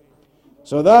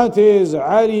 So that is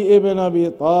Ali ibn Abi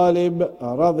Talib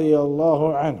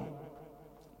radiyallahu anhu.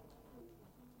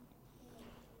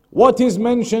 What is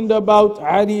mentioned about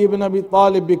Ali ibn Abi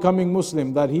Talib becoming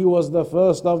Muslim? That he was the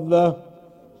first of the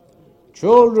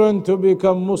children to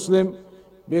become Muslim,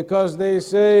 because they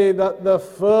say that the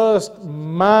first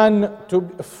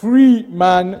free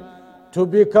man to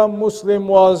become Muslim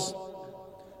was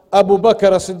Abu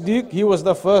Bakr as-Siddiq. He was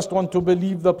the first one to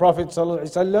believe the Prophet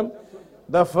ﷺ.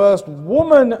 The first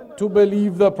woman to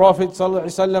believe the Prophet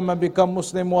ﷺ and become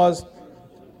Muslim was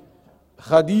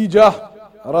Khadijah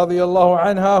radiyallahu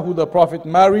anha, who the Prophet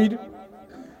married.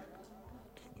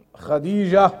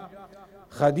 Khadijah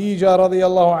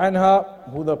radiyallahu anha,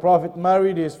 who the Prophet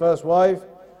married, his first wife.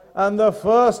 And the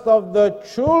first of the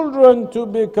children to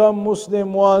become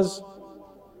Muslim was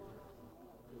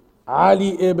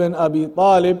Ali ibn Abi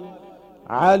Talib.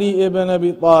 Ali ibn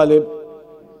Abi Talib.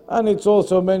 And it's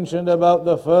also mentioned about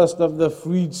the first of the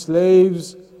freed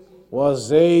slaves was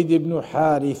Zayd ibn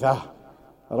Haritha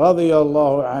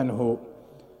radiyallahu anhu.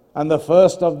 And the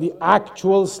first of the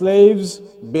actual slaves,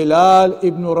 Bilal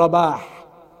ibn Rabah.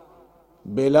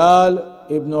 Bilal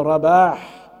ibn Rabah.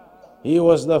 He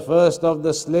was the first of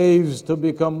the slaves to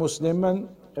become Muslim. And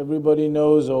everybody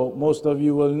knows, or most of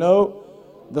you will know,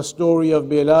 the story of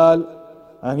Bilal.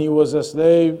 And he was a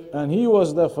slave, and he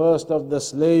was the first of the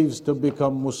slaves to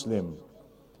become Muslim.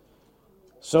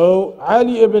 So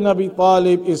Ali ibn Abi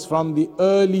Talib is from the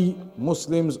early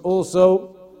Muslims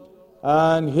also.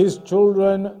 And his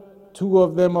children, two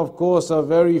of them of course are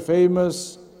very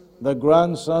famous, the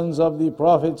grandsons of the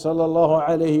Prophet sallallahu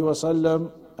alaihi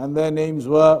wasallam, and their names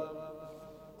were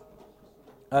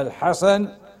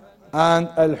Al-Hasan and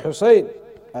Al-Husayn.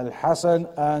 Al-Hasan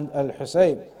and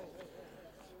Al-Husayn.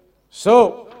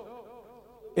 So,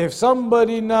 if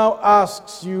somebody now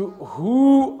asks you,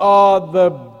 who are the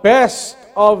best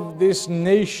of this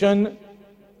nation,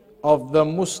 of the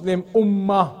Muslim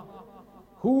Ummah,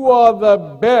 who are the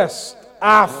best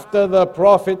after the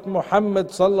Prophet Muhammad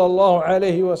sallallahu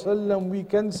alaihi wasallam, we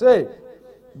can say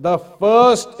the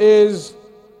first is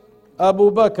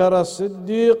Abu Bakr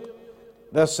as-Siddiq,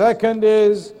 the second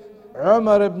is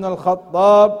Umar ibn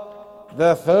al-Khattab,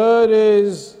 the third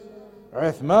is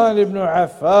Uthman ibn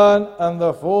Affan, and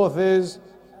the fourth is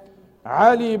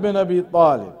Ali ibn Abi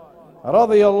Talib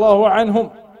radiyallahu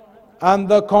anhum. And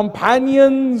the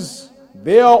companions,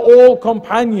 they are all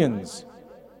companions.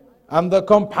 And the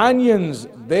companions,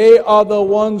 they are the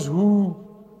ones who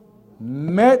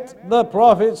met the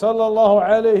Prophet sallallahu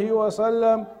alaihi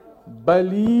wasallam,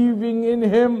 believing in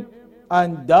him,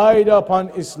 and died upon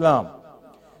Islam.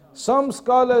 Some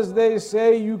scholars, they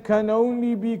say you can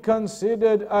only be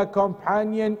considered a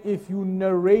companion if you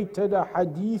narrated a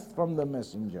hadith from the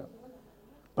Messenger.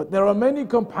 But there are many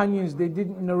companions, they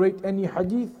didn't narrate any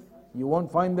hadith. You won't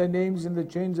find their names in the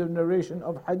chains of narration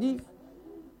of hadith.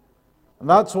 And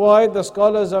that's why the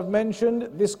scholars have mentioned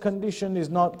this condition is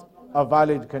not a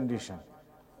valid condition.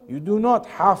 You do not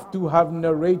have to have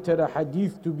narrated a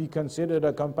hadith to be considered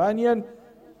a companion,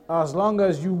 as long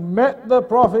as you met the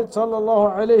Prophet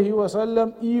sallallahu alaihi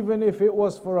wasallam, even if it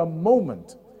was for a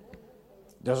moment.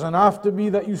 Doesn't have to be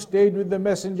that you stayed with the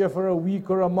Messenger for a week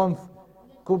or a month.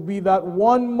 Could be that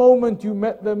one moment you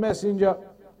met the Messenger,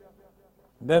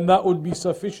 then that would be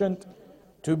sufficient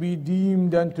to be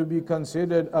deemed and to be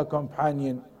considered a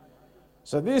companion.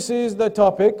 So this is the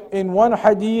topic. In one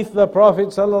hadith, the Prophet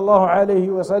sallallahu alaihi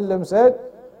wasallam said,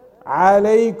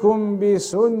 عليكم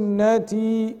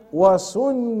بسنتي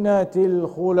وسنة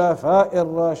الخلفاء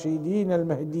الراشدين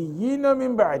المهديين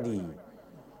من بعدي.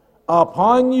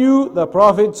 Upon you, the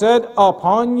Prophet said,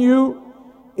 upon you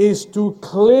is to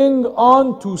cling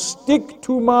on, to stick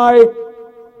to my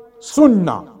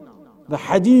sunnah, the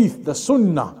hadith, the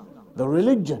sunnah, the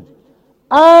religion,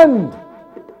 and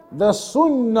the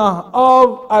sunnah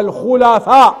of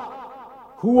al-khulafa.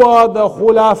 Who are the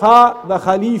khulafa, the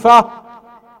khalifa?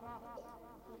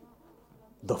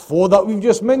 The four that we've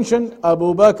just mentioned,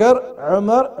 Abu Bakr,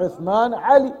 Umar, Uthman,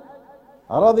 Ali,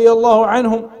 radiyallahu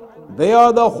anhum. They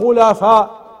are the khulafa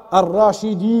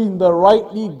ar-Rashideen, the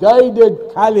rightly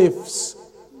guided caliphs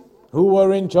who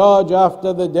were in charge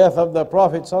after the death of the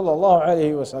Prophet sallallahu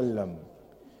alaihi wasallam.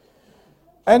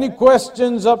 Any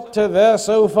questions up to there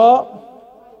so far?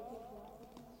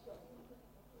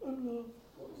 What is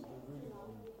the ruling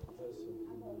on the person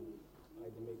who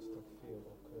either makes here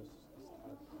or curse the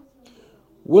Sahaba?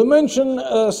 We'll mention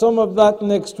some of that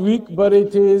next week, but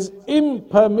it is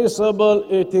impermissible,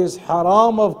 it is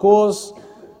haram, of course,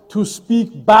 to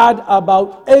speak bad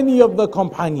about any of the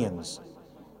companions.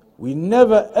 We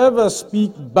never ever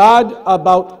speak bad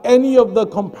about any of the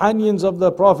companions of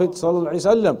the Prophet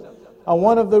ﷺ. And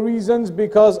one of the reasons,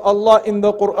 because Allah in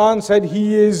the Quran said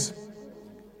He is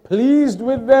pleased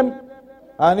with them.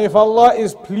 And if Allah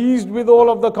is pleased with all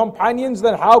of the companions,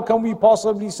 then how can we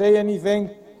possibly say anything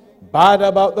bad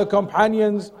about the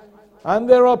companions? And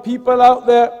there are people out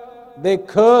there, they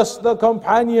curse the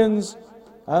companions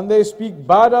and they speak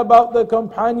bad about the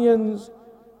companions.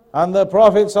 And the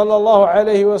Prophet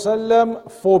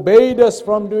ﷺ forbade us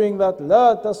from doing that.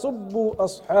 لا تسبوا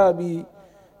أصحابي.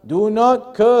 Do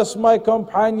not curse my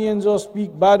companions or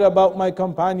speak bad about my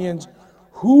companions.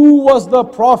 Who was the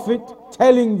Prophet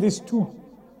telling this to?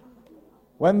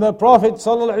 When the Prophet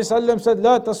ﷺ said,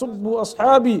 لا تسبوا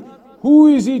أصحابي, who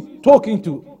is he talking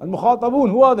to? Al-Mukhatabun,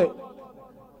 who are they?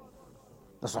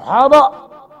 The Sahaba.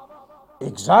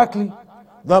 Exactly.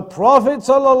 The Prophet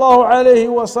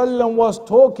ﷺ was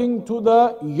talking to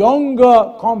the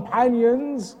younger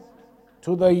companions.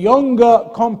 To the younger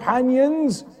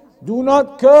companions, do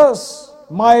not curse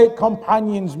my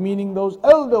companions, meaning those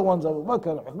elder ones, Abu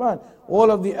Bakr, Uthman, all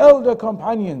of the elder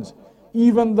companions.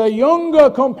 Even the younger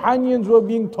companions were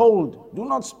being told, do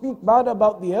not speak bad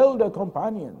about the elder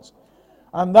companions.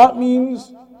 And that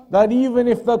means that even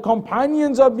if the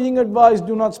companions are being advised,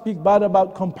 do not speak bad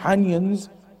about companions,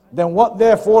 then what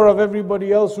therefore of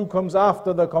everybody else who comes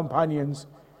after the companions?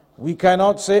 We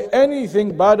cannot say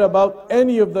anything bad about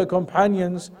any of the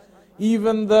companions.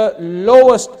 Even the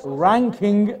lowest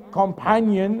ranking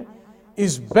companion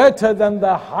is better than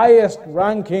the highest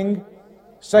ranking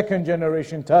second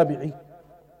generation tabi'i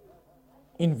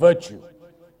in virtue.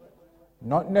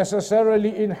 Not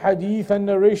necessarily in hadith and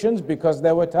narrations, because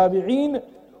there were tabi'een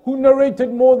who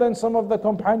narrated more than some of the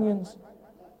companions.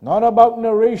 Not about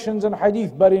narrations and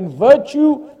hadith, but in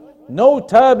virtue, no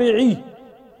tabi'i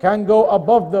can go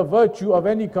above the virtue of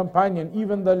any companion.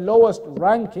 Even the lowest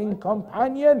ranking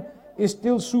companion is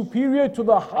still superior to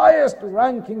the highest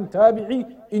ranking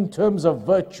tabi'i in terms of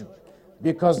virtue.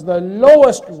 Because the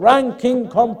lowest ranking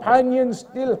companion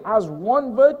still has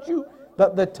one virtue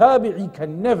that the tabi'i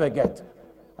can never get.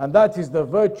 And that is the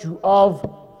virtue of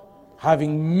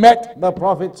having met the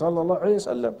Prophet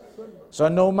ﷺ. So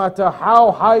no matter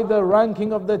how high the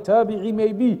ranking of the tabi'i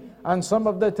may be, and some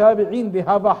of the tabi'in, they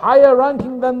have a higher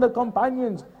ranking than the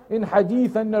companions in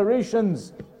hadith and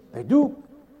narrations. They do.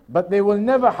 But they will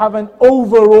never have an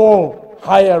overall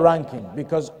higher ranking.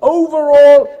 Because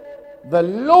overall, the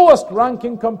lowest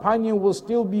ranking companion will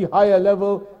still be higher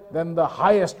level than the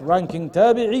highest ranking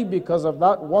tabi'i, because of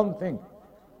that one thing.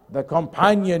 The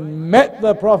companion met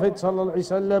the Prophet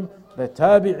ﷺ, the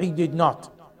tabi'i did not.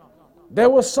 There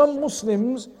were some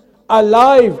Muslims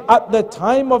alive at the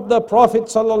time of the Prophet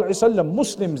ﷺ.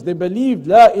 Muslims, they believed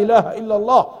La ilaha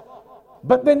illallah,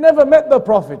 but they never met the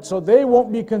Prophet, so they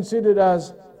won't be considered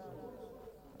as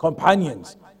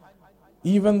companions.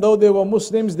 Even though they were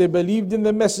Muslims, they believed in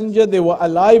the Messenger, they were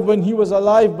alive when he was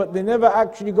alive, but they never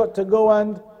actually got to go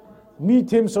and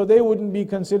meet him, so they wouldn't be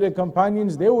considered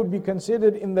companions. They would be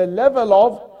considered in the level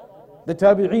of the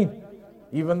tabi'een,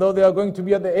 even though they are going to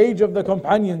be at the age of the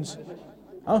companions.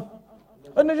 And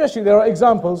Najashi, there are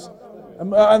examples,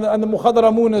 and the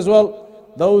Mukhadaramun as well,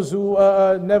 those who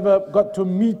never got to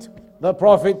meet the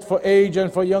Prophet for age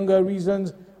and for younger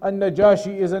reasons. And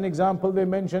Najashi is an example they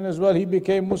mention as well. He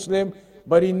became Muslim,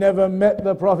 but he never met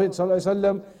the Prophet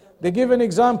ﷺ. They give an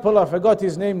example, I forgot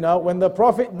his name now, when the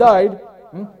Prophet died.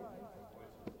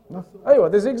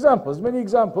 There's examples, many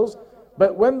examples.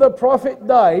 But when the Prophet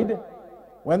died,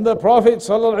 when the Prophet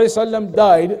ﷺ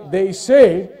died, they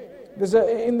say,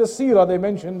 in the seerah, they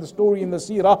mention the story in the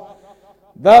seerah,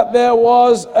 that there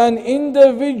was an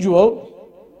individual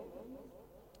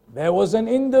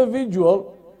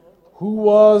who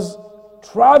was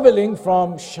traveling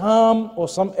from Sham or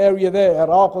some area there,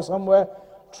 Iraq or somewhere,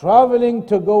 traveling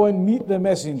to go and meet the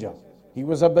Messenger. He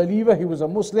was a believer, he was a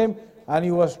Muslim, and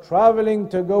he was traveling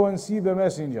to go and see the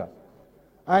Messenger.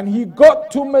 And he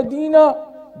got to Medina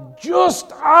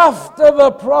just after the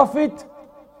Prophet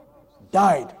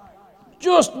died.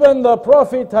 Just when the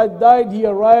Prophet had died, he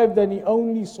arrived, and he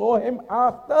only saw him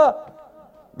after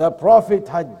the Prophet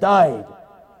had died.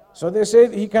 So they say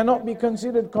he cannot be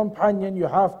considered companion. You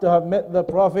have to have met the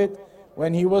Prophet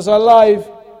when he was alive,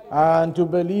 and to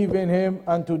believe in him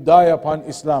and to die upon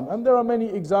Islam. And there are many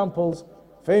examples,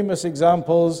 famous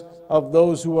examples of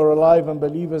those who were alive and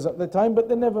believers at the time, but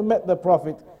they never met the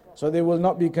Prophet. So they will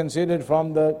not be considered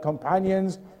from the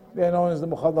companions. They are known as the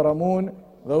Mukhadaramun,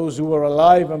 those who were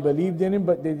alive and believed in him,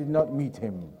 but they did not meet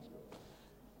him.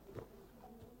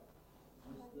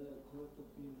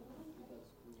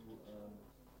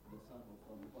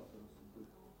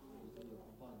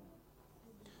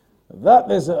 That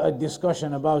there's a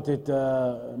discussion about it.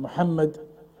 Muhammad,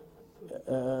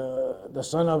 the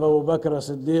son of Abu Bakr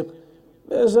as-Siddiq,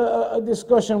 there's a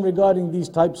discussion regarding these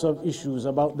types of issues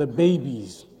about the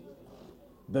babies.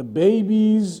 The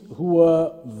babies who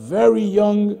were very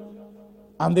young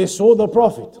and they saw the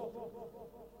Prophet.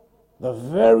 The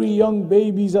very young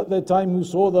babies at the time who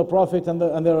saw the Prophet, and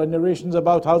there are narrations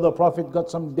about how the Prophet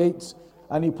got some dates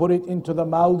and he put it into the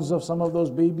mouths of some of those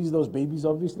babies. Those babies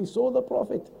obviously saw the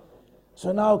Prophet.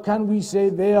 So now can we say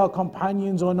they are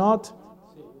companions or not?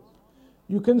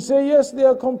 You can say yes, they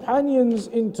are companions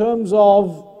in terms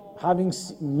of having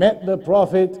met the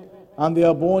Prophet and they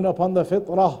are born upon the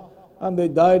fitrah and they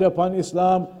died upon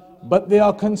Islam, but they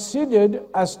are considered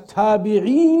as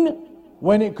tabi'een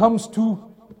when it comes to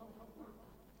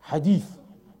hadith.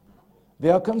 They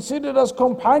are considered as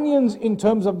companions in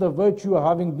terms of the virtue of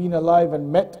having been alive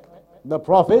and met the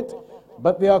Prophet,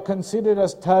 but they are considered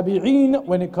as tabi'een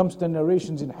when it comes to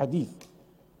narrations in hadith.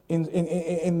 In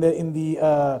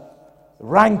the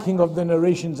ranking of the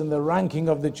narrations and the ranking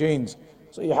of the chains.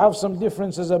 So you have some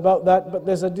differences about that, but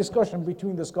there's a discussion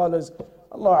between the scholars.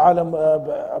 Allah alam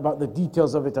about the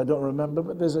details of it, I don't remember,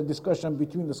 but there's a discussion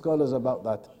between the scholars about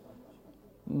that.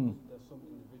 There's some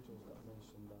individuals that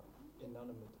mention that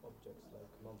inanimate objects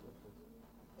like Mount Uhud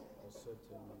or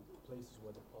certain places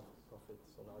where the Prophet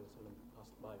ﷺ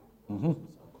passed by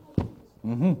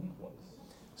are companions.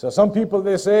 So some people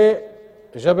they say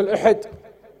Jabal Uhud,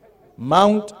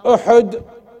 Mount Uhud,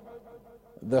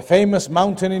 the famous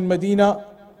mountain in Medina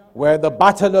where the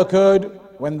battle occurred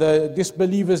when the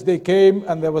disbelievers they came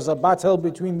and there was a battle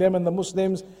between them and the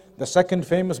Muslims. The second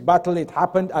famous battle, it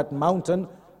happened at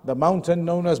the mountain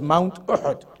known as Mount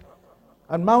Uhud.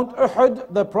 And Mount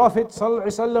Uhud, the Prophet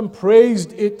ﷺ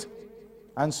praised it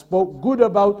and spoke good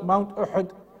about Mount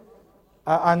Uhud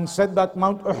and said that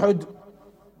Mount Uhud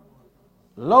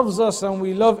loves us and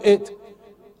we love it.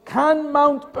 Can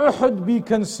Mount Uhud be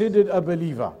considered a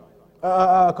believer,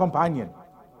 a companion?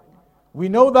 We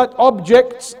know that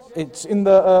objects, it's in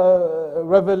the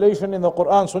revelation in the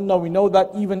Quran, Sunnah, we know that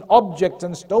even objects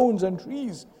and stones and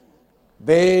trees,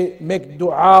 they make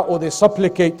dua or they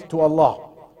supplicate to Allah.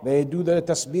 They do the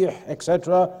tasbih,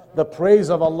 etc., the praise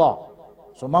of Allah.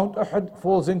 So Mount Uhud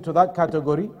falls into that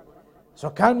category. So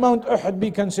can Mount Uhud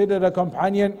be considered a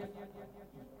companion?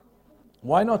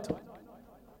 Why not?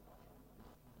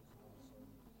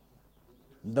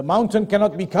 The mountain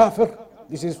cannot be kafir.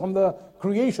 This is from the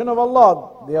creation of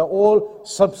Allah. They are all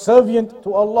subservient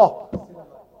to Allah.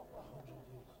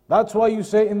 That's why you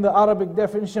say in the Arabic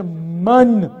definition,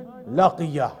 man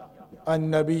laqiya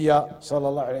an-nabiyya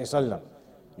sallallahu alayhi wasallam.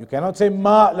 You cannot say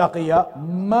ma laqiya,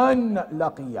 man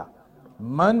laqiya.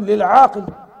 Man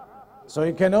lil-aqil. So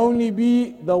it can only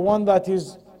be the one that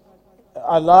is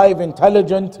alive,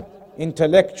 intelligent,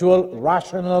 intellectual,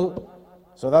 rational.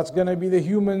 So that's going to be the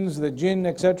humans, the jinn,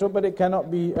 etc. But it cannot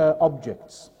be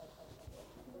objects.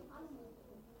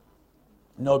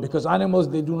 No, because animals,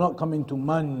 they do not come into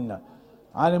man.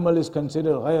 Animal is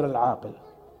considered غير العاقل.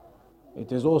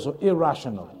 It is also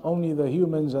irrational. Only the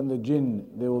humans and the jinn,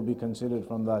 they will be considered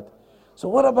from that. So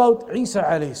what about Isa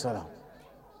alayhi salam?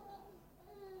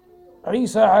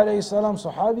 Isa alayhi salam,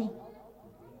 Sahabi?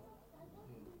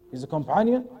 He's a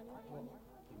companion?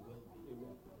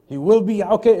 He will be,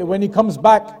 okay, when he comes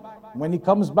back,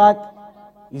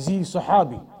 is he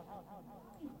Sahabi?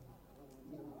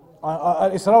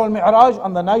 Al-Isra wal-Mi'raj,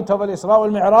 on the night of Al-Isra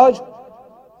wal-Mi'raj,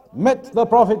 met the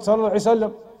Prophet sallallahu alaihi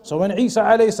wasallam. So when Isa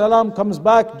alayhi salam comes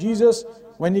back, Jesus,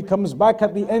 when he comes back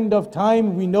at the end of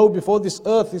time, we know before this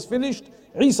earth is finished,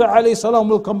 Isa alayhi salam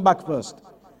will come back first.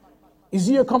 Is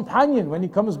he a companion when he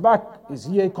comes back? Is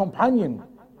he a companion?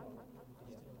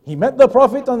 He met the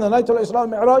Prophet on the night of Isra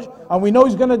al-Mi'raj, and we know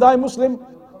he's going to die Muslim.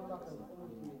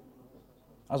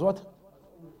 As what?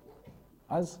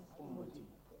 As?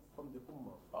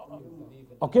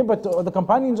 Okay, but the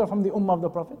companions are from the Ummah of the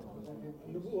Prophet.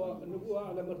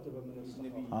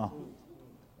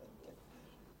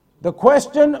 The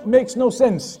question makes no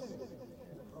sense,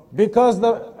 because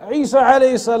the Isa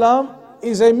alayhi salam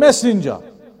is a messenger.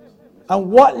 And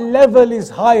what level is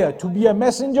higher, to be a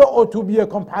messenger or to be a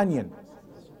companion?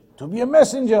 To be a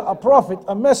messenger, a prophet,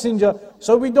 a messenger.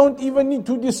 So we don't even need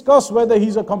to discuss whether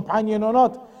he's a companion or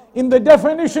not. In the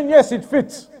definition, yes, it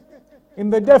fits. In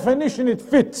the definition, it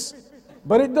fits.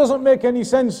 But it doesn't make any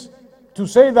sense to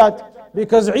say that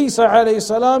because Isa alayhi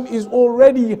salam is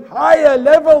already higher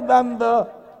level than the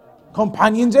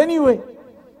companions anyway.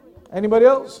 Anybody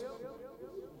else?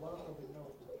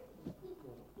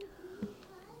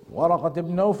 Waraqat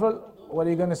ibn Nawfal, what are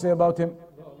you going to say about him?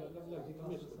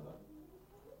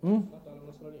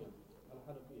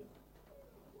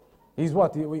 He's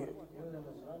what? So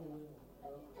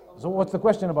what's the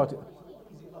question about it?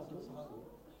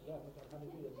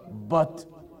 But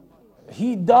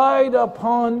he died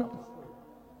upon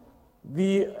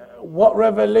the what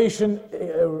revelation,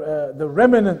 the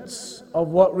remnants of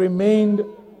what remained.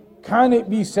 Can it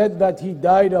be said that he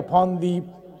died upon the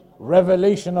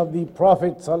revelation of the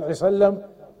Prophet ﷺ?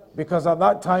 Because at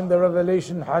that time the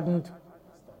revelation hadn't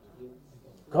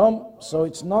come, so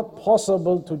it's not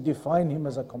possible to define him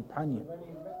as a companion.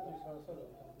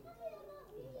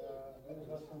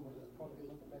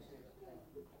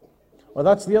 Well,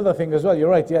 that's the other thing as well. You're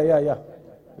right. Yeah.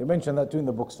 You mentioned that too in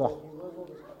the book, sir.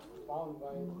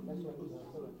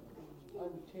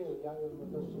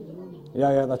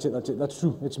 Yeah, that's it. That's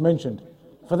true. It's mentioned.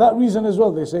 For that reason as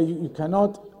well, they say you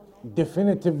cannot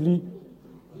definitively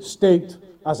state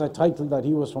as a title that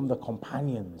he was from the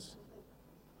companions.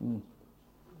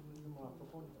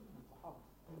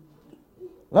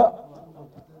 لا,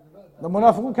 the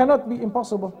munafiqun cannot be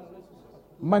impossible.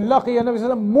 Man laqiya Nabi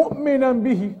sallallahu mu'minan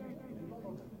bihi.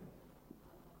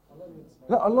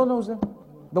 Allah knows them.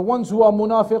 The ones who are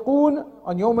munafiqun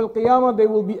on Yawm al-Qiyamah, they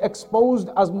will be exposed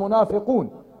as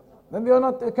munafiqun. Then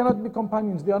they cannot be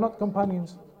companions. They are not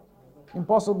companions.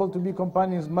 Impossible to be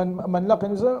companions. Man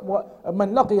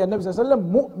laqiya Nabi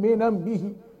sallallahu mu'minan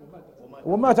bihi.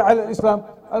 ومات على الإسلام.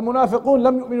 المنافقون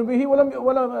لم يؤمنوا به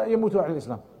ولا يموتوا على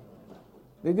الإسلام.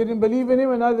 They didn't believe in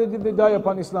him and neither did they die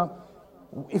upon Islam.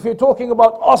 If you're talking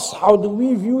about us, how do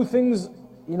we view things?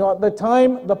 At the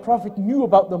time, the Prophet knew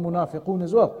about the munafiqun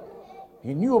as well.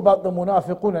 He knew about the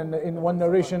munafiqun, and in one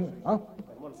narration,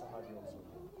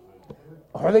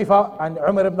 Hulayfa and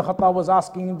Umar ibn Khattab was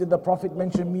asking him, did the Prophet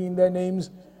mention me in their names?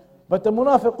 But the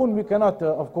munafiqun, we cannot,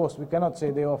 of course, we cannot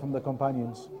say they are from the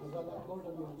companions.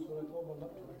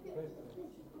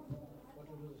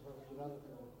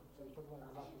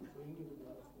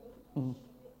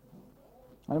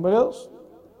 Anybody else?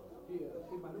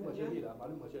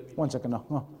 One second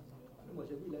now.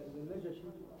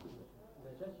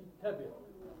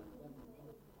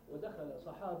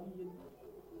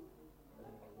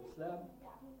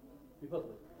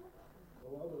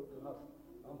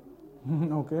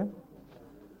 Okay.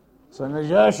 So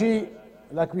Najashi,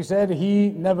 like we said, he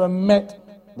never met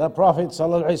the Prophet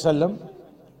ﷺ,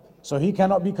 so he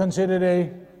cannot be considered a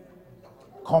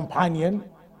companion.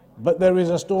 But there is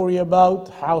a story about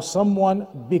how someone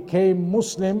became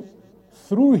Muslim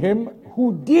through him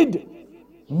who did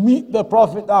meet the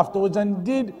Prophet afterwards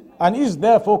and is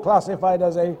therefore classified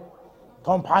as a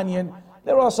companion.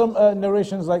 There are some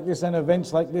narrations like this and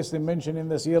events like this they mention in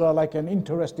the seerah like an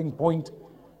interesting point.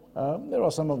 There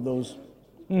are some of those.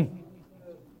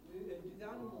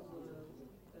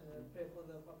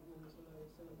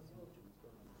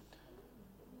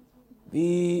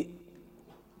 The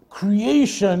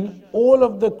creation, all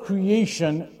of the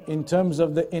creation in terms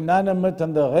of the inanimate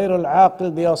and the ghair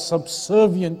al-aqil, they are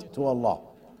subservient to Allah.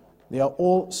 They are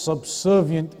all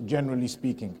subservient, generally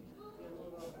speaking.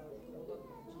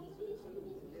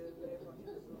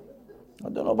 I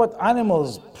don't know about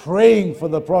animals praying for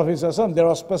the Prophet ﷺ. There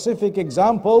are specific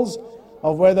examples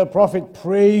of where the Prophet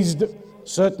praised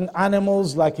certain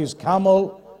animals like his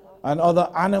camel and other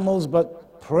animals,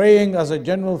 but praying as a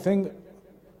general thing,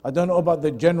 I don't know about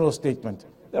the general statement.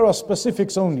 There are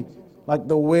specifics only, like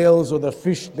the whales or the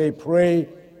fish, they pray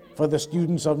for the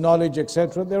students of knowledge,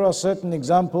 etc. There are certain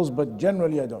examples, but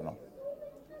generally I don't know.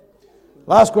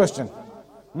 Last question.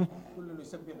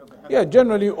 Yeah,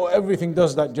 generally, or everything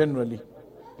does that generally.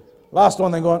 Last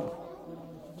one, then go on.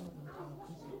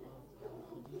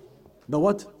 The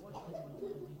what?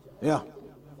 Yeah.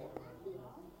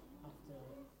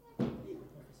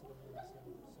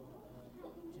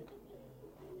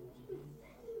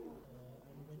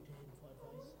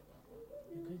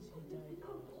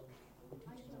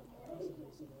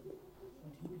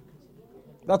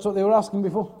 That's what they were asking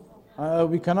before.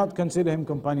 We cannot consider him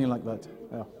companion like that.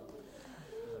 Yeah.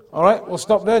 All right, we'll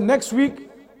stop there. Next week,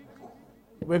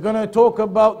 we're going to talk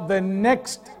about the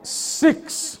next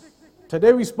 6.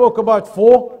 Today we spoke about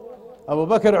 4. Abu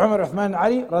Bakr, Umar, Uthman,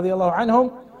 Ali, radiallahu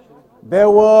anhum. There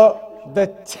were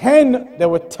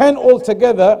 10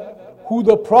 altogether who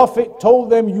the Prophet told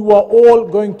them, you are all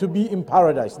going to be in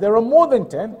paradise. There are more than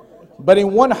 10, but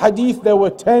in one hadith there were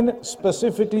 10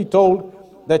 specifically told.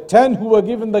 The 10 who were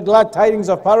given the glad tidings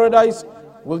of paradise.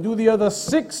 We'll do the other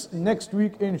 6 next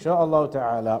week, insha'Allah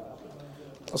ta'ala.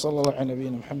 وصلى الله على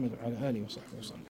نبينا محمد وعلى آله وصحبه وسلم.